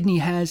 "Sydney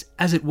has,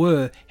 as it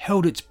were,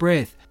 held its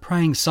breath,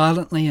 praying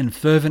silently and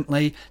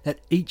fervently that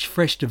each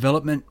fresh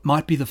development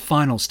might be the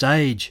final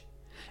stage."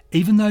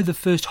 Even though the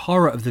first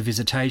horror of the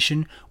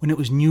visitation, when it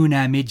was new in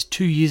our midst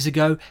 2 years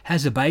ago,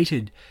 has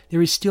abated,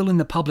 there is still in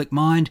the public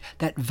mind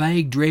that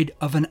vague dread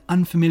of an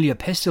unfamiliar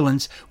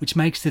pestilence which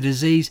makes the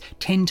disease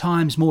 10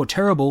 times more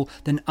terrible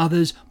than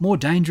others more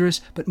dangerous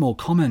but more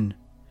common.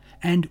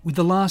 And with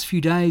the last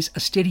few days,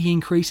 a steady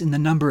increase in the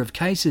number of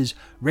cases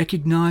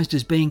recognised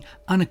as being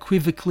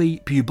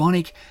unequivocally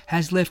bubonic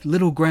has left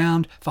little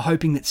ground for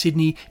hoping that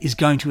Sydney is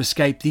going to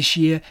escape this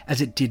year as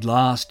it did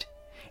last.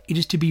 It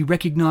is to be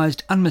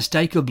recognised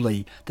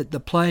unmistakably that the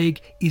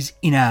plague is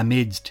in our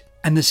midst,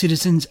 and the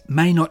citizens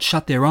may not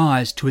shut their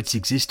eyes to its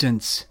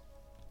existence.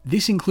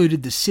 This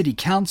included the City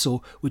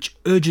Council, which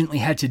urgently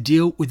had to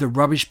deal with the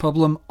rubbish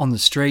problem on the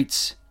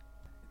streets.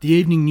 The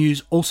Evening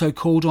News also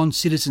called on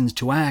citizens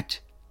to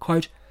act.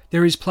 Quote,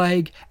 "There is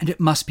plague and it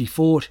must be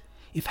fought.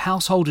 If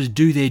householders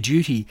do their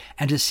duty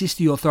and assist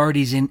the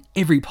authorities in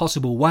every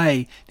possible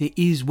way, there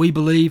is, we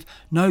believe,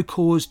 no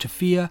cause to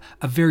fear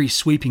a very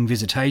sweeping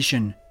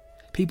visitation.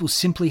 People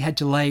simply had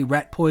to lay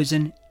rat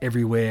poison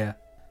everywhere.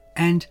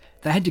 And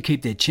they had to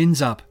keep their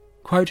chins up.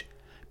 Quote,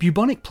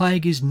 bubonic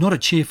plague is not a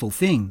cheerful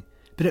thing,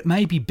 but it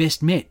may be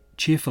best met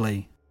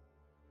cheerfully."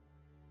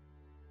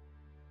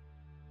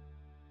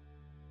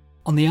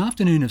 On the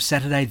afternoon of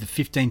Saturday the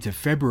 15th of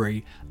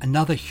February,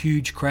 another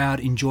huge crowd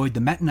enjoyed the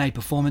matinee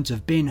performance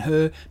of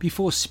Ben-Hur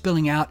before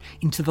spilling out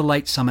into the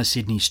late summer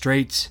Sydney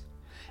streets.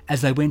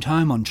 As they went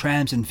home on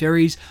trams and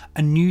ferries,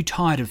 a new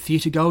tide of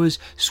theatregoers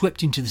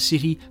swept into the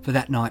city for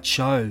that night's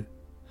show.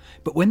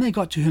 But when they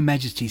got to Her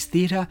Majesty's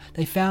Theatre,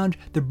 they found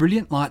the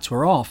brilliant lights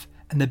were off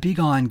and the big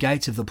iron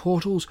gates of the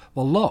portals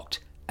were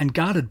locked and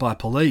guarded by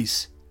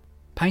police.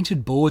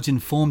 Painted boards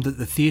informed that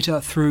the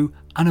theatre, through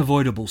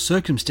unavoidable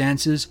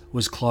circumstances,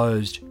 was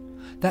closed.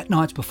 That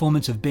night's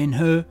performance of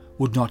Ben-Hur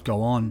would not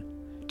go on.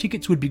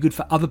 Tickets would be good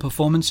for other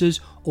performances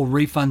or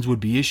refunds would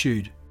be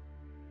issued.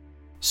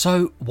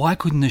 So why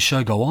couldn't the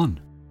show go on?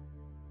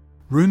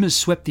 Rumours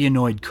swept the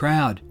annoyed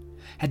crowd.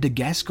 Had the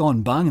gas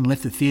gone bung and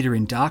left the theatre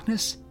in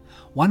darkness?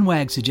 One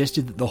wag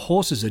suggested that the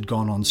horses had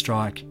gone on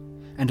strike.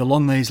 And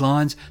along these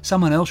lines,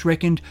 someone else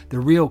reckoned the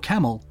real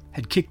camel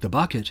had kicked the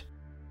bucket.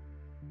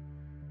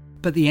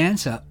 But the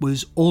answer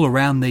was all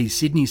around these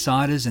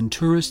Sydney-siders and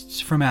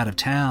tourists from out of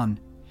town.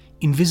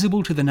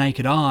 Invisible to the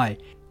naked eye,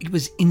 it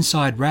was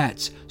inside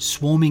rats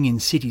swarming in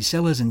city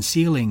cellars and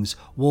ceilings,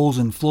 walls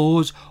and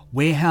floors,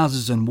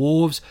 warehouses and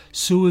wharves,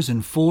 sewers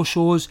and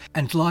foreshores,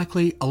 and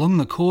likely along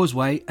the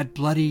causeway at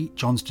bloody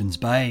Johnstone's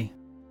Bay.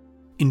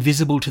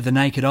 Invisible to the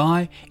naked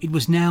eye, it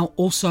was now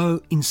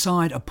also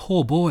inside a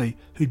poor boy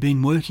who'd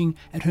been working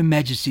at Her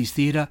Majesty's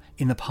Theatre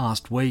in the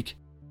past week.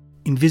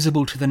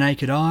 Invisible to the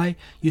naked eye,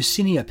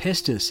 Yersinia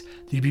pestis,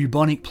 the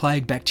bubonic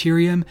plague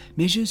bacterium,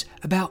 measures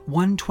about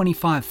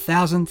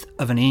 1/25,000th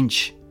of an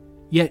inch.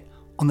 Yet,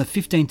 on the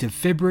 15th of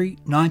February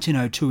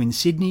 1902 in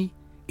Sydney,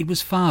 it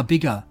was far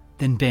bigger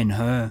than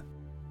Ben-Hur.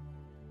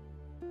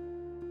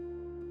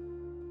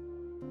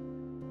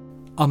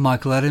 I'm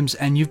Michael Adams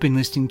and you've been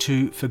listening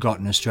to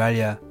Forgotten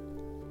Australia.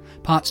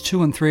 Parts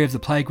 2 and 3 of The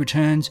Plague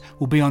Returns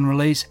will be on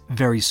release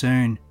very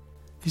soon.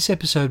 This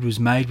episode was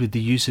made with the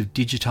use of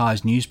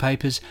digitised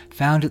newspapers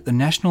found at the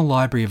National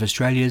Library of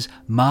Australia's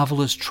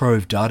marvellous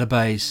Trove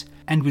database,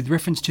 and with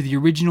reference to the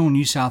original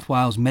New South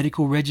Wales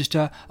Medical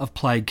Register of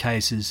plague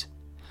cases.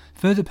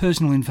 Further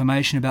personal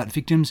information about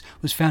victims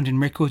was found in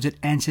records at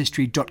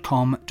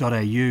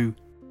ancestry.com.au.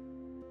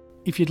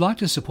 If you'd like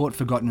to support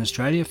Forgotten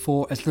Australia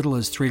for as little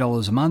as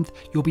 $3 a month,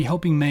 you'll be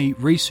helping me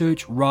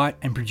research, write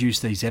and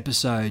produce these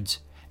episodes.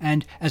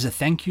 And as a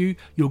thank you,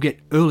 you'll get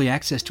early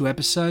access to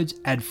episodes,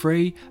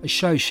 ad-free, a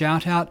show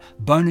shout-out,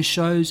 bonus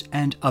shows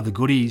and other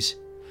goodies.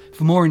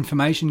 For more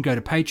information, go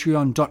to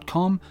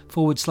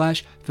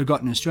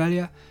patreon.com/Forgotten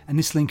Australia, and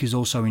this link is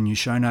also in your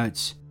show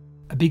notes.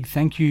 A big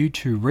thank you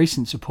to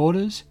recent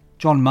supporters,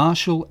 John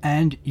Marshall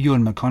and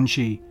Ewan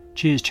McConchie.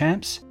 Cheers,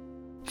 champs.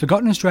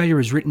 Forgotten Australia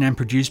is written and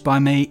produced by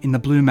me in the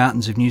Blue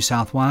Mountains of New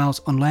South Wales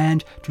on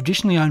land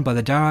traditionally owned by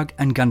the Darug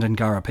and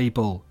Gundungurra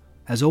people.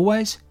 As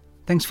always,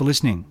 thanks for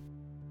listening.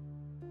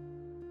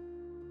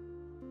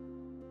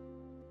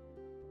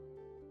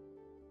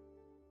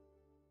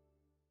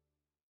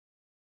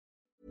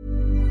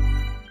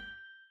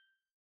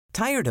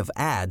 Tired of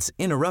ads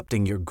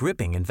interrupting your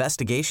gripping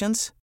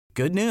investigations?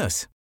 Good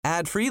news.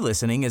 Ad-free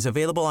listening is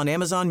available on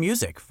Amazon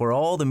Music for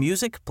all the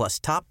music plus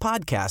top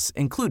podcasts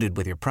included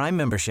with your Prime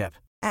membership.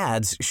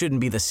 Ads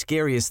shouldn't be the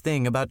scariest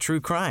thing about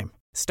true crime.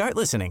 Start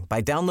listening by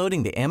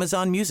downloading the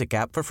Amazon Music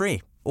app for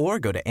free Or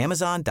go to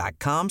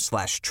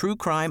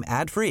amazon.com/truecrime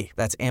ad-free.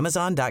 That's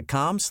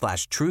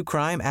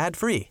amazon.com/truecrime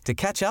ad-free to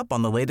catch up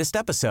on the latest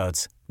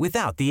episodes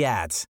without the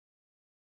ads.